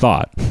bad as I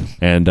thought.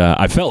 And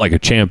I felt like a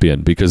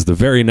champion because the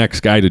very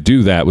next guy to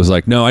do that was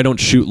like, no, I don't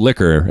shoot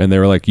liquor. And they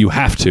were like, you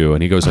have to.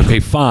 And he goes, okay,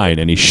 fine.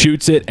 And he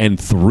shoots it and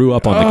threw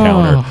up on the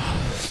counter.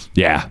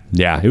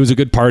 Yeah. It was a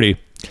good party.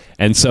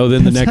 And so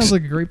then sounds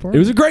like a great party. It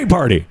was a great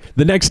party.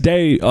 The next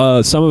day,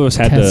 some of us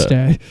had test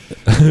day.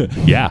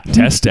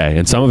 Test day.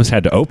 And some of us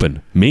had to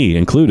open, me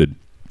included.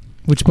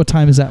 What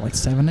time is that? Like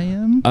 7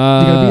 a.m.? You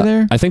gotta be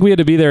there? I think we had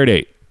to be there at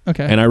 8.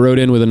 Okay. And I rode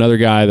in with another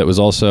guy that was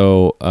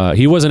also,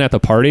 he wasn't at the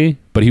party,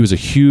 but he was a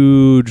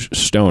huge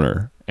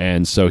stoner.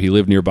 And so he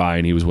lived nearby,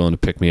 and he was willing to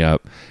pick me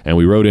up. And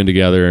we rode in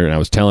together, and I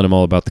was telling him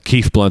all about the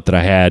keef blunt that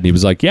I had. And he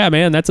was like, yeah,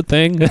 man, that's a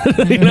thing.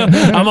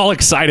 I'm all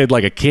excited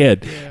like a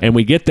kid. Yeah. And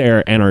we get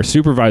there, and our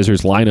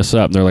supervisors line us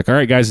up. And they're like, all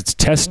right, guys, it's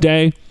test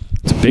day.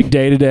 It's a big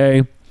day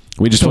today.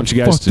 We just want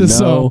you guys to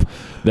know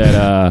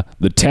that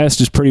the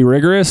test is pretty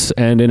rigorous.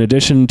 And in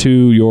addition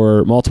to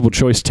your multiple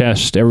choice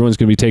test, everyone's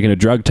going to be taking a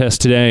drug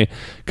test today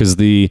because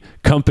the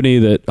company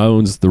that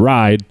owns the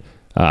ride,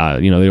 they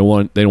don't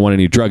want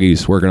any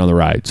druggies working on the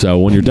ride. So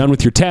when you're done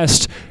with your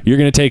test, you're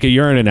going to take a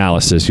urine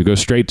analysis. You go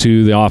straight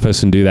to the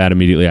office and do that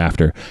immediately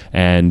after.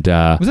 And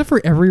was that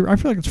for every? I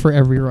feel like it's for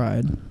every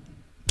ride.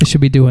 They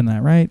should be doing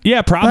that, right?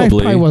 Yeah, probably. It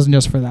probably wasn't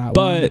just for that one.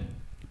 But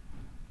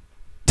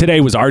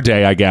today was our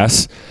day, I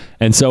guess.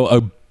 And so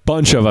a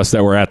bunch of us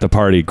that were at the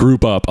party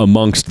group up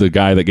amongst the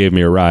guy that gave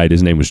me a ride.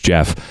 His name was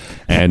Jeff.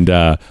 And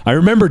I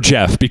remember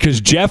Jeff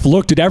because Jeff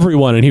looked at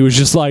everyone and he was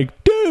just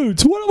like,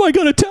 dudes, what am I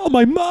going to tell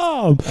my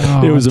mom?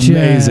 It was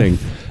amazing.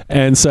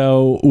 And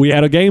so we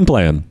had a game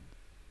plan.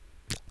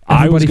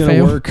 I was going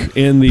to work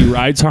in the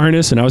rides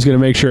harness, and I was going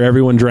to make sure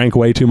everyone drank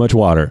way too much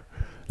water.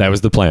 That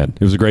was the plan.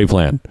 It was a great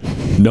plan.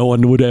 No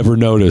one would ever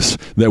notice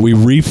that we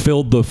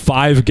refilled the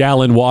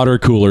 5-gallon water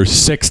cooler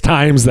 6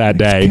 times that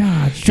day.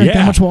 God, you drank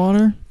that much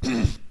water?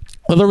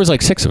 Well, there was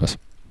like 6 of us.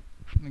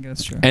 I guess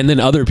that's true. And then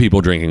other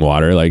people drinking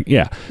water,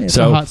 It's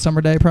a hot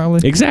summer day,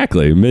 probably.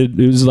 Exactly. It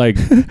was like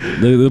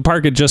the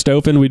park had just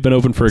opened. We'd been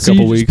open for a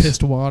couple weeks.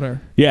 Pissed water.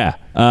 Yeah.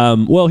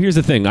 Well, here's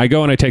the thing. I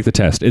go and I take the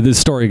test. This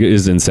story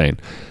is insane.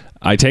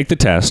 I take the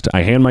test.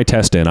 I hand my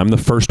test in. I'm the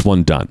first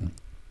one done.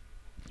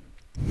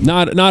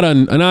 Not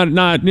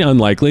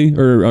unlikely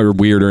or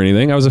weird or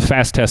anything. I was a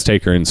fast test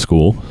taker in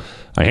school.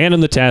 I hand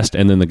him the test,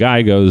 and then the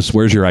guy goes,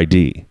 "Where's your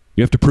ID?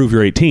 You have to prove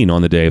you're 18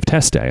 on the day of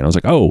test day." And I was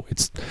like, "Oh,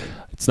 it's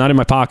not in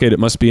my pocket. It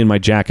must be in my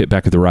jacket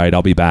back at the ride.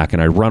 I'll be back."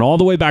 And I run all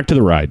the way back to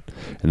the ride,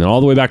 and then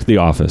all the way back to the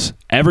office.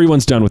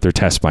 Everyone's done with their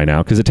test by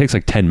now because it takes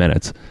like 10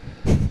 minutes.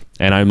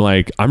 And I'm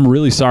like, "I'm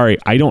really sorry.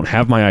 I don't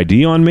have my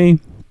ID on me."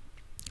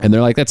 And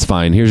they're like, that's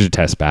fine. Here's your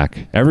test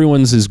back.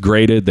 Everyone's is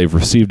graded. They've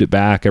received it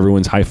back.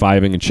 Everyone's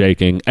high-fiving and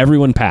shaking.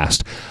 Everyone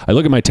passed. I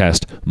look at my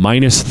test,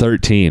 minus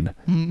 13.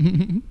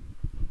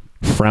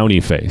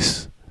 Frowny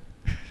face.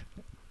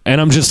 And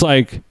I'm just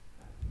like,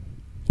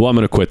 well, I'm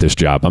going to quit this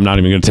job. I'm not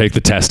even going to take the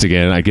test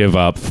again. I give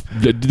up.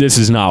 This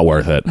is not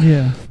worth it.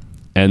 Yeah.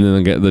 And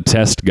then the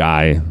test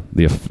guy,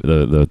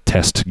 the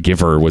test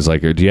giver was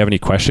like, do you have any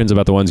questions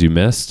about the ones you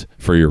missed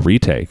for your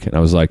retake? And I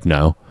was like,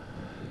 no.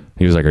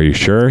 He was like, are you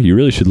sure? You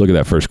really should look at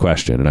that first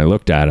question. And I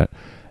looked at it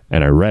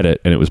and I read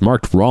it and it was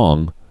marked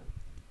wrong,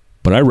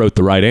 but I wrote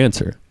the right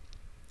answer.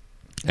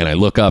 And I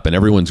look up and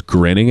everyone's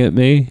grinning at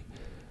me.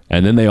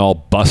 And then they all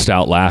bust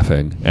out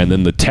laughing. And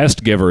then the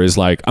test giver is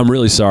like, I'm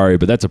really sorry,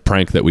 but that's a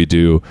prank that we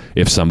do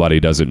if somebody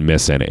doesn't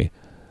miss any.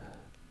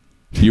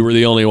 You were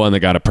the only one that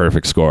got a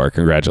perfect score.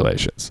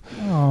 Congratulations.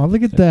 Oh,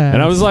 look at that.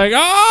 And I was like,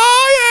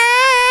 oh, yeah.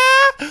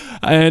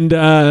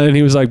 And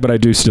he was like, but I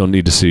do still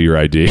need to see your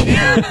ID.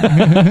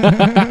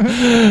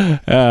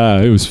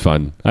 It was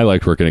fun. I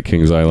liked working at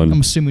Kings Island.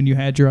 I'm assuming you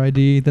had your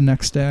ID the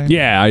next day.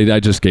 Yeah, I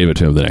just gave it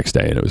to him the next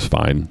day, and it was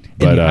fine.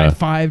 But and he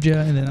high-fived you,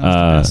 and then that was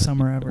the best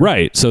summer ever.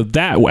 Right. So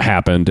that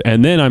happened.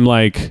 And then I'm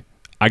like,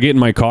 I get in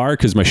my car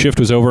because my shift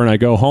was over, and I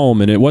go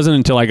home. And it wasn't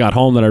until I got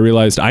home that I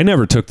realized I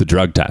never took the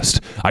drug test.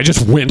 I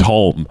just went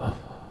home.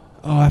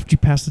 Oh, after you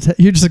passed the test,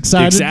 you're just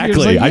excited.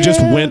 Exactly. Like, yeah. I just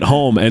went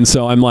home, and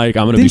so I'm like,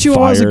 I'm going to be fired. Didn't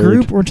you all as a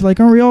group, weren't you like,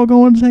 aren't we all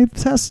going to take the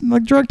test,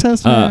 like drug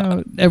test?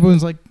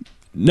 Everyone's like,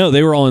 no,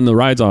 they were all in the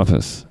rides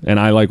office, and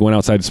I like went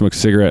outside to smoke a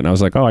cigarette, and I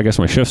was like, oh, I guess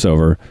my shift's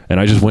over, and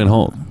I just went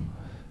home.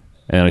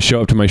 And I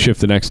show up to my shift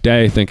the next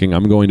day thinking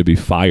I'm going to be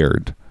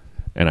fired,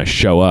 and I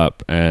show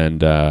up,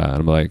 and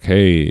I'm like,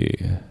 hey,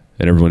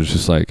 and everyone's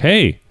just like,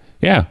 hey,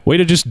 yeah, way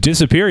to just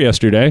disappear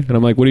yesterday. And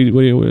I'm like, what do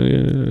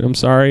you I'm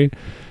sorry.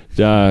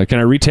 Can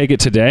I retake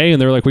it today?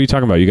 And they're like, what are you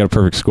talking about? You got a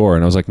perfect score.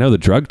 And I was like, no, the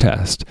drug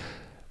test.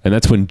 And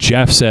that's when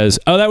Jeff says,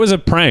 oh, that was a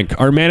prank.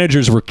 Our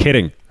managers were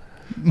kidding.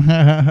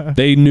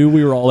 They knew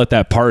we were all at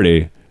that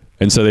party.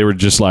 And so they were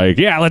just like,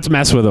 yeah, let's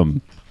mess with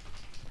them.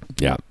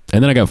 Yeah.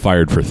 And then I got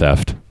fired for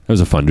theft. It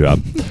was a fun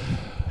job.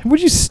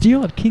 What'd you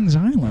steal at Kings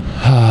Island?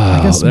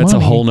 That's money. A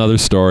whole nother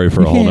story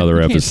for a whole nother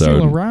episode. You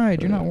can't steal a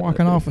ride. You're not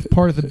walking off with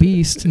part of the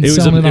beast and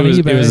selling it on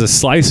eBay. It was a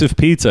slice of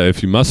pizza,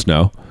 if you must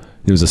know.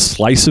 It was a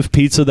slice of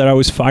pizza that I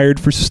was fired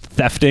for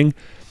thefting.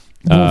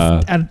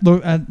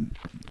 At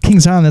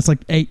Kings Island, that's like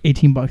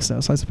 $18 though,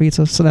 slice of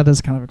pizza. So that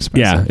is kind of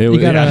expensive.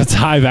 Yeah, it's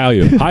high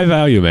value. High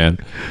value, man.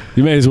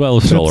 You may as well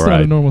have stole a ride. That's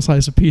not a normal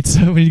slice of pizza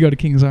when you go to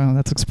Kings Island.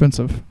 That's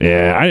expensive.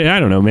 Yeah, I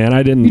don't know, man.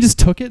 I didn't. You just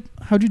took it?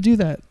 How'd you do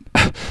that?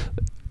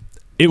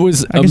 It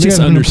was a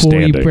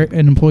misunderstanding.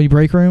 An employee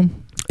break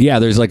room? Yeah,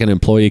 there's like an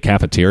employee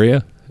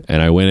cafeteria.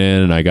 And I went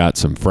in and I got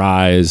some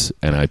fries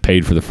and I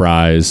paid for the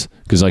fries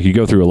because like you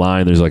go through a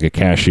line, there's like a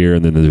cashier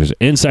and then there's an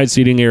inside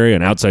seating area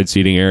and outside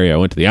seating area. I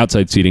went to the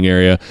outside seating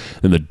area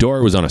and the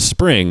door was on a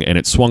spring and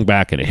it swung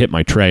back and it hit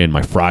my tray and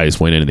my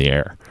fries went into the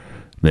air.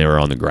 They were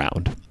on the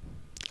ground.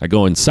 I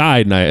go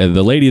inside and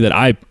the lady that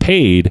I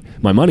paid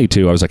my money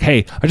to, I was like,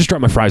 hey, I just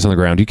dropped my fries on the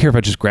ground. Do you care if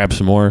I just grab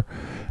some more?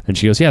 And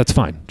she goes, yeah, that's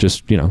fine.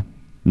 Just,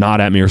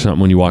 nod at me or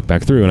something when you walk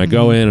back through. And I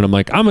go in and I'm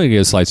like, I'm going to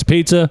get a slice of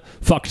pizza.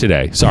 Fuck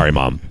today. Sorry,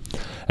 Mom.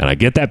 And I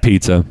get that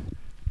pizza.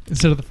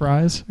 Instead of the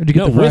fries? Or did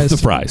you get the fries? With the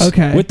fries.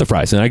 Okay. With the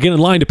fries. And I get in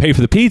line to pay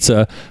for the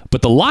pizza,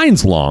 but the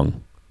line's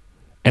long.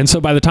 And so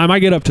by the time I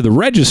get up to the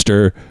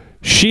register,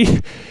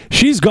 she's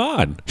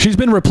gone. She's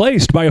been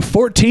replaced by a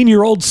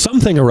 14-year-old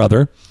something or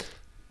other.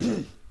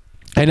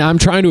 And I'm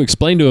trying to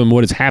explain to him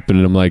what has happened.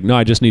 And I'm like, no,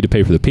 I just need to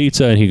pay for the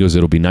pizza. And he goes,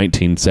 it'll be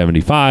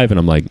 $19.75. And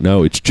I'm like,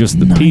 no, it's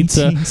just the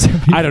pizza.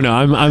 I don't know.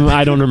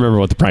 I don't remember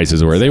what the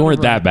prices were. They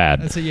weren't that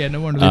bad. I said, yeah,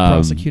 no wonder they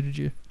prosecuted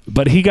you.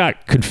 But he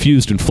got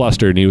confused and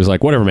flustered, and he was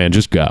like, whatever, man,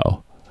 just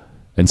go.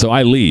 And so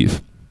I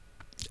leave.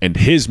 And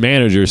his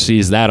manager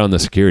sees that on the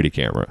security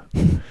camera.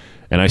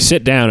 And I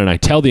sit down, and I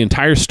tell the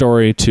entire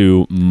story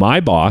to my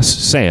boss,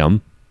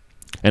 Sam,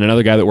 and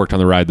another guy that worked on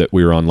the ride that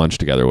we were on lunch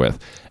together with.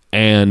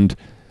 And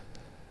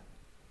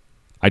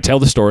I tell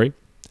the story.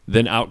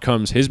 Then out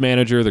comes his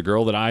manager, the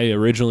girl that I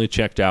originally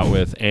checked out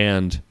with,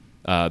 and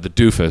the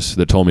doofus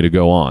that told me to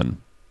go on.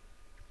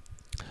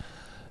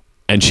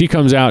 And she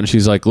comes out and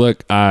she's like,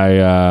 look,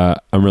 I'm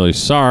really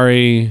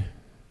sorry,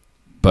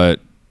 but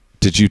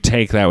did you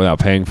take that without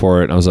paying for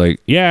it? And I was like,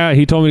 yeah,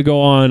 he told me to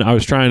go on. I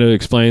was trying to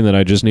explain that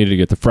I just needed to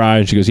get the fry.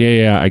 And she goes,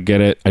 yeah, I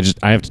get it.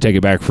 I have to take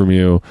it back from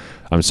you.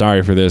 I'm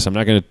sorry for this. I'm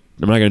not going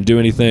to do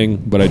anything,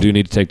 but I do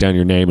need to take down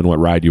your name and what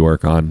ride you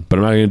work on. But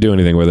I'm not going to do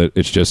anything with it.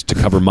 It's just to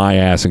cover my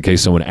ass in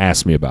case someone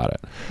asks me about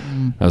it.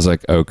 I was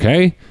like,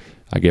 okay.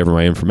 I gave her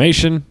my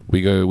information.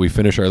 We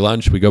finish our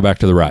lunch. We go back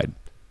to the ride.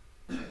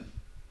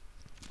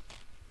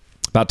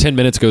 About 10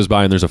 minutes goes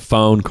by and there's a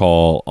phone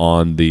call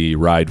on the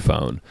ride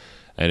phone.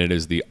 And it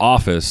is the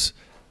office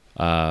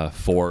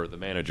for the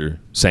manager,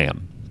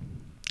 Sam.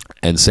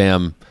 And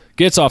Sam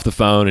gets off the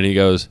phone and he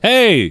goes,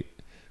 hey,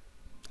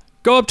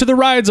 go up to the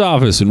rides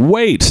office and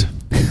wait.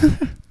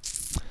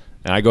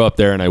 And I go up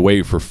there and I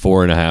wait for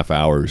 4.5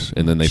 hours.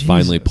 And then they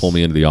finally pull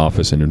me into the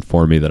office and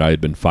inform me that I had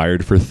been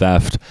fired for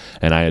theft.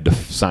 And I had to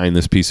sign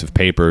this piece of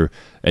paper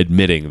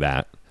admitting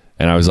that.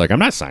 And I was like, I'm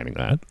not signing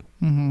that.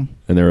 Mm-hmm.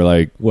 And they were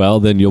like, well,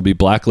 then you'll be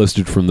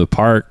blacklisted from the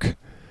park.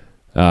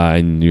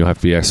 And you'll have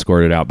to be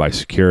escorted out by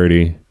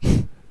security.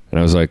 And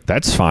I was like,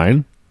 that's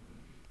fine.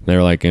 They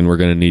were like, and we're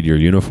going to need your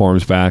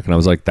uniforms back. And I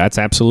was like, that's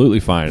absolutely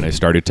fine. And I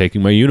started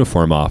taking my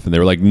uniform off. And they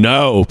were like,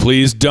 no,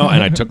 please don't.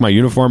 And I took my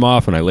uniform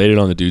off and I laid it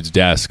on the dude's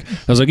desk.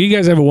 I was like, you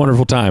guys have a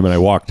wonderful time. And I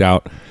walked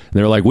out. And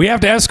they were like, we have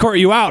to escort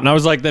you out. And I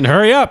was like, then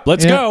hurry up.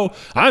 Let's go.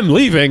 I'm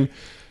leaving.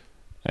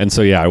 And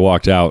so, yeah, I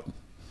walked out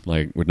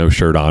like with no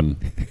shirt on.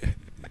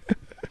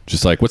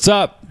 Just like, what's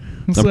up?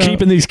 I'm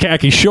keeping these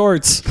khaki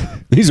shorts.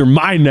 These are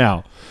mine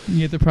now.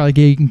 Yeah, they're probably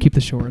gay. You can keep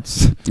the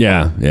shorts.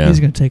 Yeah.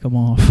 He's gonna take them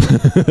off.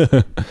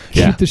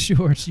 Keep the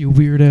shorts, you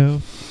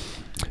weirdo.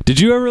 Did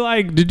you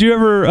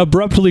ever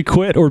abruptly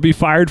quit or be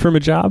fired from a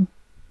job?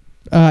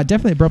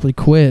 Definitely abruptly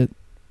quit.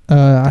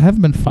 I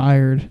haven't been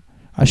fired.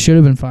 I should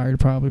have been fired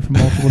probably from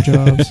multiple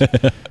jobs.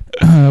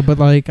 But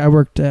like I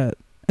worked at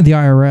the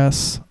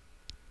IRS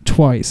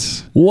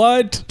twice.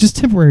 What? Just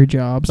temporary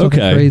jobs.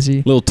 Okay.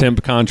 Crazy. Little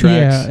temp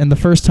contracts. Yeah, and the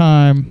first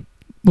time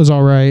was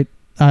all right.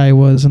 I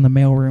was in the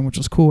mailroom, which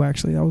was cool,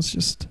 actually. I was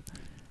just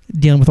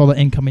dealing with all the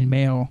incoming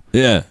mail.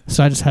 Yeah.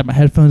 So I just had my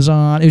headphones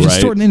on. It was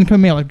just sorting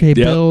incoming mail, like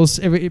bills,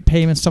 every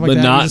payment, stuff like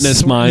that.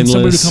 Monotonous, mindless.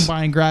 Somebody would come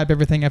by and grab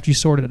everything after you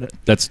sorted it.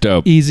 That's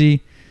dope.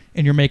 Easy.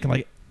 And you're making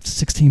like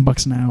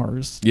 $16 an hour.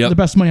 Yep. The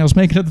best money I was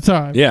making at the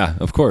time. Yeah,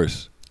 of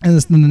course. And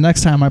then the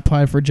next time I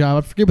applied for a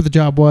job, I forget what the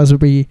job was,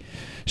 but we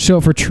show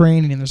up for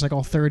training, and there's like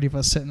all 30 of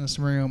us sitting in this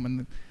room, and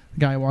the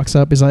guy walks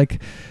up, he's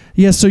like,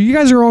 yeah, so you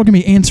guys are all gonna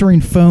be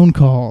answering phone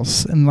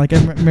calls, and like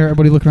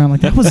everybody looking around like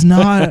that was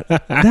not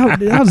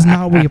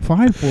what we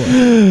applied for.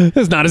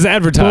 It's not as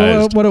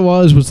advertised. What it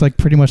was like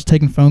pretty much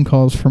taking phone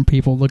calls from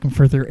people looking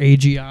for their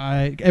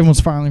AGI.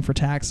 Everyone's filing for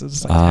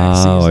taxes. Like tax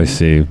season. I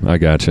see. I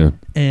gotcha.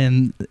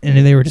 And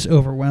they were just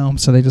overwhelmed,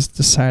 so they just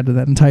decided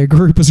that entire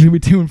group was gonna be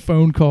doing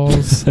phone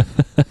calls.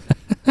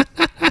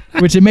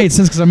 Which it made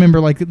sense because I remember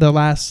like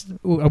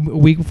a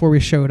week before we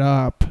showed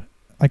up.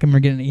 Like I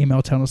remember getting an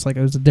email telling us like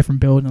it was a different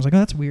building. I was like, oh,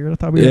 that's weird. I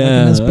thought we were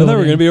in this building. I thought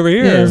we were gonna be over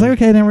here. Yeah, I was like,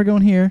 okay, then we're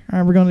going here. All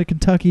right, we're going to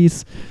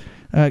Kentucky's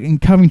in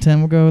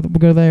Covington. We'll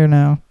go there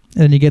now.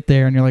 And then you get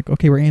there and you're like,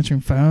 okay, we're answering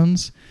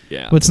phones.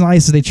 Yeah. What's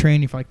nice is they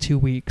train you for like 2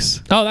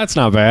 weeks. Oh, that's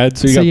not bad.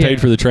 So you got paid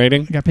for the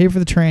training? I got paid for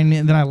the training,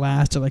 and then I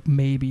lasted like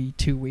maybe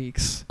 2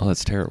 weeks. Oh,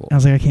 that's terrible. And I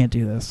was like, I can't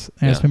do this.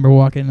 And I just remember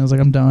walking and I was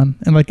like, I'm done.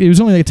 And like it was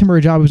only like a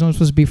temporary job. It was only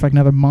supposed to be for like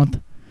another month.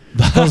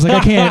 I was like,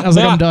 I can't. I was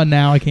like, I'm done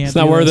now. I can't. It's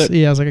not worth it.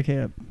 Yeah, I was like, I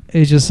can't. It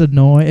was just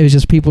annoying. It was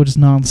just people just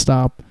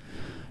nonstop.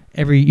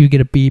 You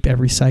get a beep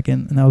every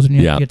second, and that was when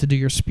you get to do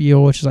your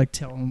spiel, which is like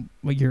tell them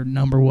what your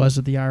number was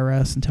at the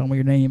IRS and tell them what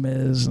your name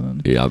is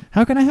and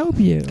how can I help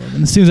you.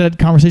 And as soon as that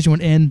conversation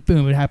would end, boom,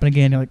 it would happen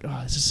again. You're like,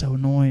 oh, this is so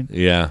annoying.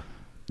 Yeah,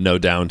 no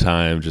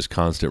downtime, just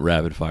constant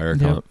rapid fire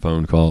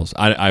phone calls.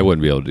 I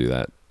wouldn't be able to do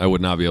that. I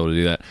would not be able to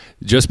do that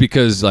just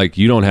because like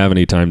you don't have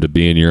any time to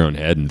be in your own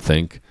head and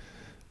think.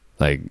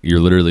 Like you're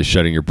literally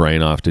shutting your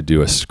brain off to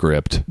do a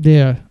script.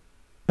 Yeah.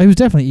 It was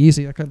definitely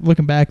easy. Like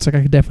looking back, it's like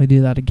I could definitely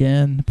do that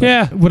again.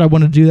 But would I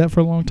want to do that for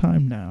a long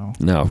time? No.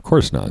 No, of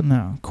course not.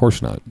 No. Of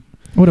course not.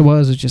 What it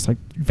was just like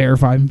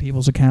verifying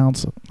people's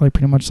accounts, like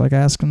pretty much like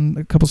asking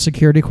a couple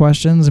security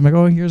questions. I'm like,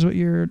 oh, here's what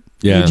your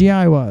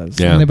AGI was.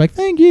 Yeah. And they'd be like,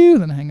 thank you.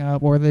 Then hang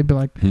up. Or they'd be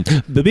like,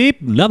 the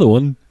beep, another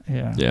one.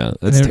 Yeah. Yeah,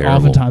 that's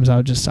terrible. Oftentimes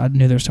I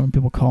knew there were so many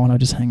people calling,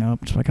 I'd just hang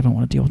up. Just like, I don't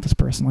want to deal with this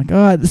person. Like,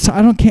 I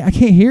can't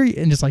hear you.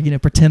 And just like,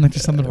 pretend like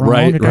there's something wrong.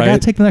 Right, like, I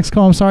got to take the next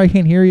call. I'm sorry, I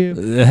can't hear you.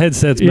 The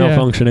headset's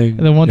malfunctioning. And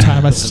then one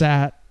time I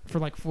sat for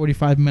like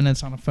 45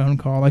 minutes on a phone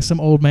call. Like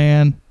some old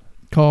man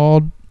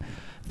called,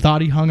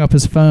 thought he hung up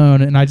his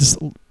phone, and I just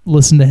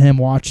listened to him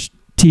watch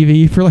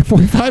TV for like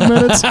 45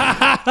 minutes.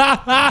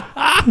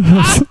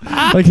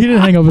 Like he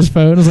didn't hang up his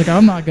phone. I was like,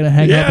 I'm not gonna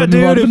hang up and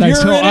move on to the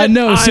next call. I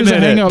know as soon as I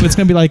hang up, it's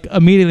gonna be like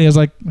immediately. I was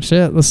like,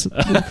 shit, let's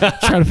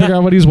try to figure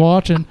out what he's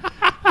watching.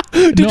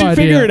 Did you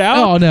figure it out?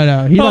 Oh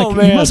no. He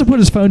must have put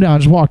his phone down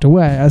and just walked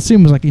away. I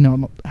assume it was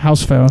like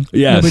house phone.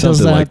 Yeah, nobody something does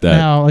that like that.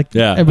 now. Like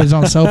everybody's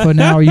on a cell phone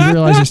now. You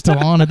realize you're still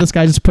on it. This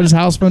guy just put his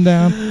house phone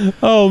down.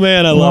 Oh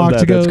man, I love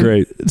that. That's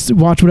great.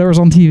 Watch whatever's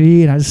on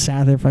TV, and I just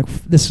sat there for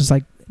like this was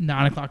like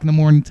 9 o'clock in the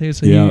morning too.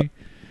 So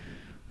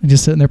and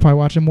just sitting there probably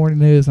watching morning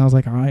news, and I was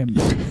like, I am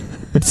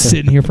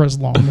sitting here for as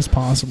long as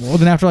possible. And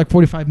then after like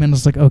 45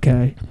 minutes, like,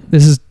 okay,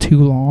 this is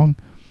too long.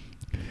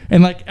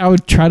 And like I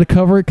would try to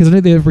cover it because I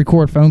knew they would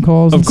record phone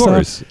calls. Of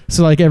course. Stuff.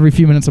 So like every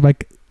few minutes, I'm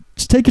like,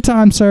 just take your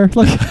time, sir.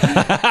 Like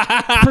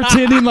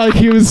pretending like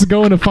he was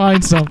going to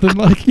find something.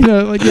 Like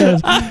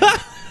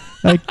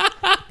like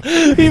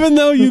even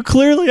though you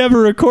clearly have a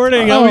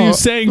recording of you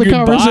saying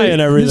goodbye and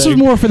everything. This was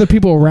more for the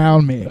people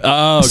around me.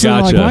 Oh, so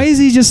gotcha. Like, why is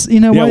he just,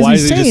 why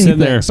is he saying anything?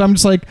 There? So I'm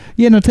just like,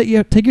 take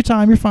your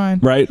time. You're fine.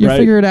 Right. You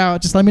figure it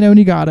out. Just let me know when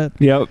you got it.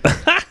 Yep.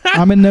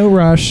 I'm in no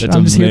rush. That's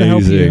I'm just amazing. Here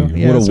to help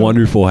you. What a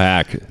wonderful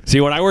hack.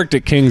 See, when I worked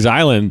at Kings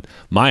Island,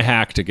 my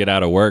hack to get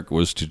out of work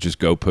was to just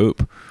go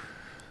poop.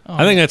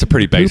 I think that's a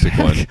pretty basic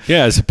one.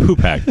 Yeah, it's a poop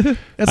hack.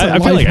 I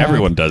feel like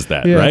everyone does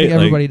that, yeah, right? I think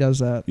everybody does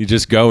that. You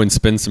just go and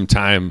spend some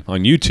time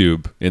on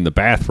YouTube in the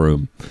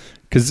bathroom.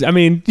 Because, I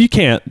mean, you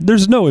can't,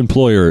 there's no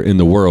employer in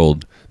the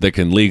world that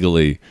can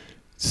legally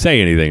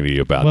say anything to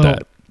you about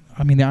that.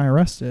 I mean, the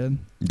IRS did.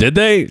 Did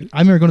they? I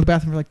remember going to the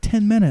bathroom for like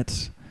 10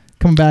 minutes,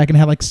 coming back and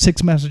had like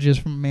 6 messages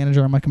from a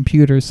manager on my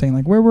computer saying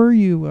like, where were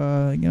you?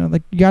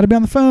 Like you got to be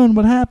on the phone.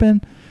 What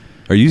happened?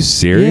 Are you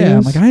serious? Yeah.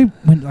 I'm like,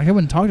 I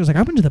wouldn't talk to her. I was like,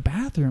 I went to the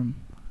bathroom.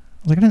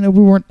 I was like, I didn't know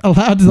we weren't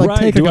allowed to like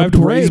take Do I a have to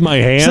break. raise my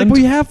hand? She's like, well,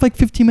 you have like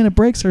 15-minute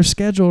breaks that are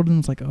scheduled, and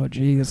it's like, oh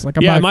geez, like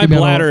my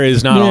bladder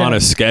is not on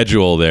a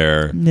schedule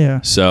there.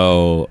 Yeah.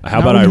 So how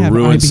Now about we I have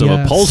ruin some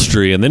IBS.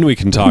 upholstery and then we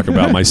can talk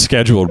about my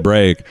scheduled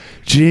break.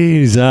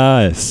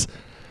 Jesus.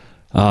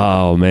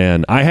 Oh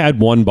man, I had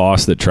one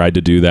boss that tried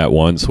to do that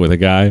once with a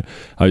guy.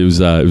 It was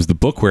the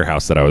book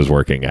warehouse that I was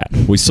working at.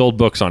 We sold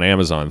books on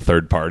Amazon,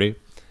 third party.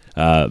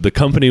 The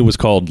company was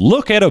called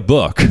Look at a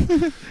Book.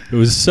 It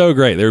was so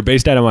great. They were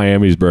based out of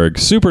Miamisburg.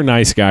 Super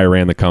nice guy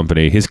ran the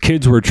company. His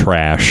kids were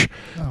trash,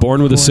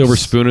 born with a silver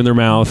spoon in their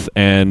mouth,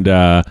 and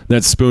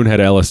that spoon had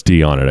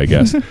LSD on it, I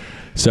guess.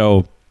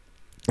 So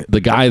the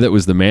guy that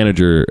was the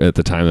manager at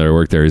the time that I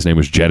worked there, his name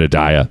was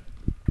Jedediah.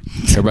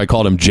 Everybody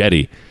called him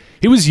Jetty.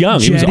 He was young.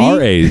 Jetty? He was our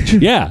age.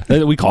 Yeah,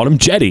 we called him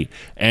Jetty.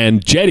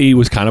 And Jetty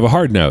was kind of a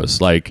hard nose.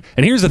 Like,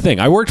 and here's the thing: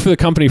 I worked for the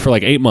company for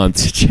like 8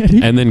 months,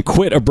 Jetty? and then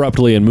quit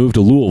abruptly and moved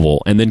to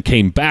Louisville, and then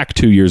came back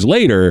 2 years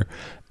later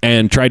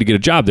and tried to get a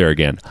job there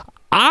again.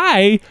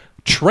 I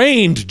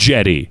trained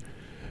Jetty,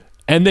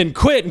 and then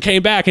quit and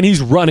came back, and he's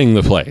running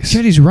the place.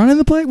 Jetty's running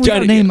the place. We got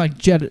a Jetty- name like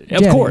Jetty.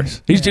 Of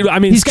course, he's. Yeah. I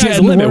mean, He's sky's the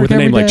getting limit work with a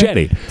name every like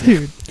day. Jetty.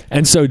 Dude.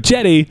 And so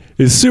Jetty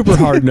is super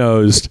hard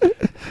nosed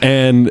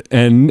and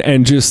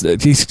just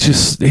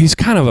he's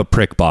kind of a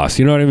prick boss.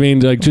 You know what I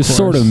mean? Like just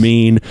sort of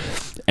mean.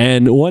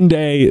 And one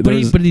day, But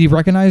did he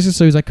recognize it?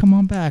 So he's like, "Come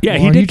on back." Yeah,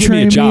 he Lauren. did You give me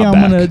a train job I'm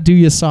back. gonna do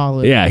you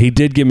solid. yeah, he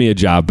did give me a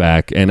job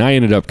back, and I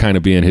ended up kind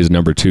of being his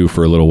number 2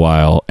 for a little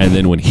while. And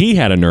then when he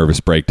had a nervous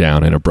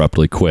breakdown and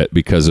abruptly quit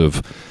because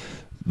of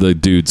the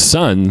dude's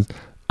son,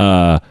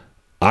 I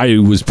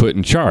was put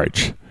in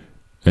charge.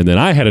 And then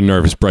I had a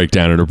nervous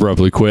breakdown and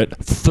abruptly quit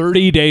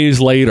 30 days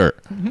later.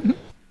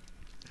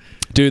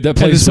 Dude, that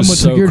place someone was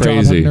so took your job, had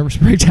a crazy. nervous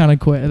breakdown, and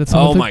quit. And then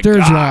someone Oh took my their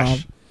gosh.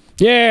 job.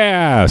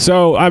 Yeah.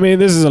 So, I mean,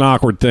 this is an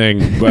awkward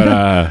thing,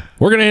 but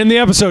we're going to end the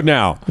episode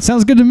now. It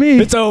sounds good to me.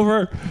 It's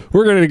over.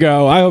 We're going to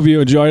go. I hope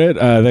you enjoyed it.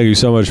 Thank you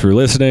so much for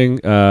listening.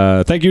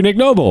 Thank you, Nick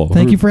Noble.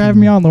 Thank you for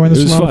having me on, Lauren. This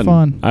It was was a lot of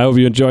fun. I hope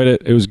you enjoyed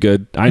it. It was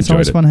good. I It's enjoyed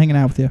always it. fun hanging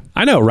out with you.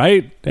 I know,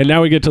 right? And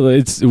now we get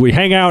to we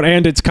hang out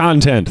and it's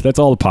content. That's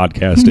all the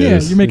podcast Yeah,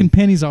 is. you're making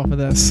pennies off of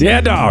this. Yeah,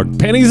 dog.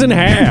 Pennies and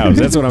halves.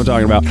 That's what I'm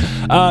talking about.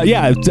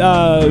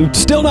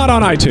 Still not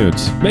on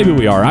iTunes. Maybe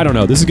we are. I don't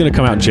know. This is going to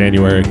come out in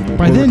January.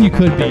 By then, you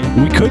could be.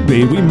 We could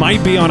be. We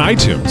might be on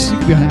iTunes. You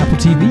could be on Apple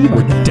TV. by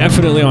We're then.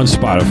 definitely on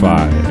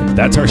Spotify.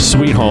 That's our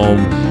sweet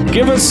home.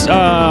 Give us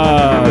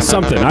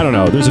something. I don't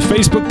know. There's a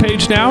Facebook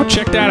page now.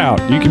 Check that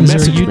out. You can Is there a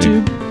message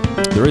YouTube?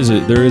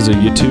 me. There is a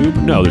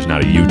YouTube. No, there's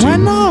not a YouTube. Why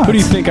not? Who do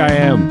you think I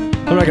am?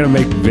 I'm not going to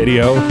make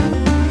video.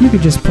 You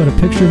could just put a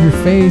picture of your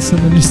face and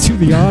then just do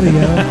the audio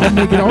and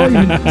make it all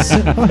even.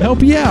 I'll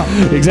help you out.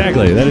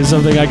 Exactly. That is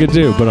something I could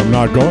do, but I'm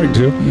not going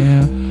to.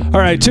 Yeah. All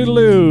right,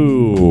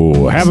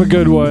 toodaloo. Have a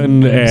good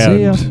one.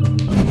 See ya.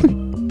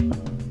 And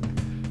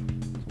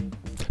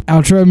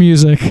Outro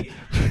music.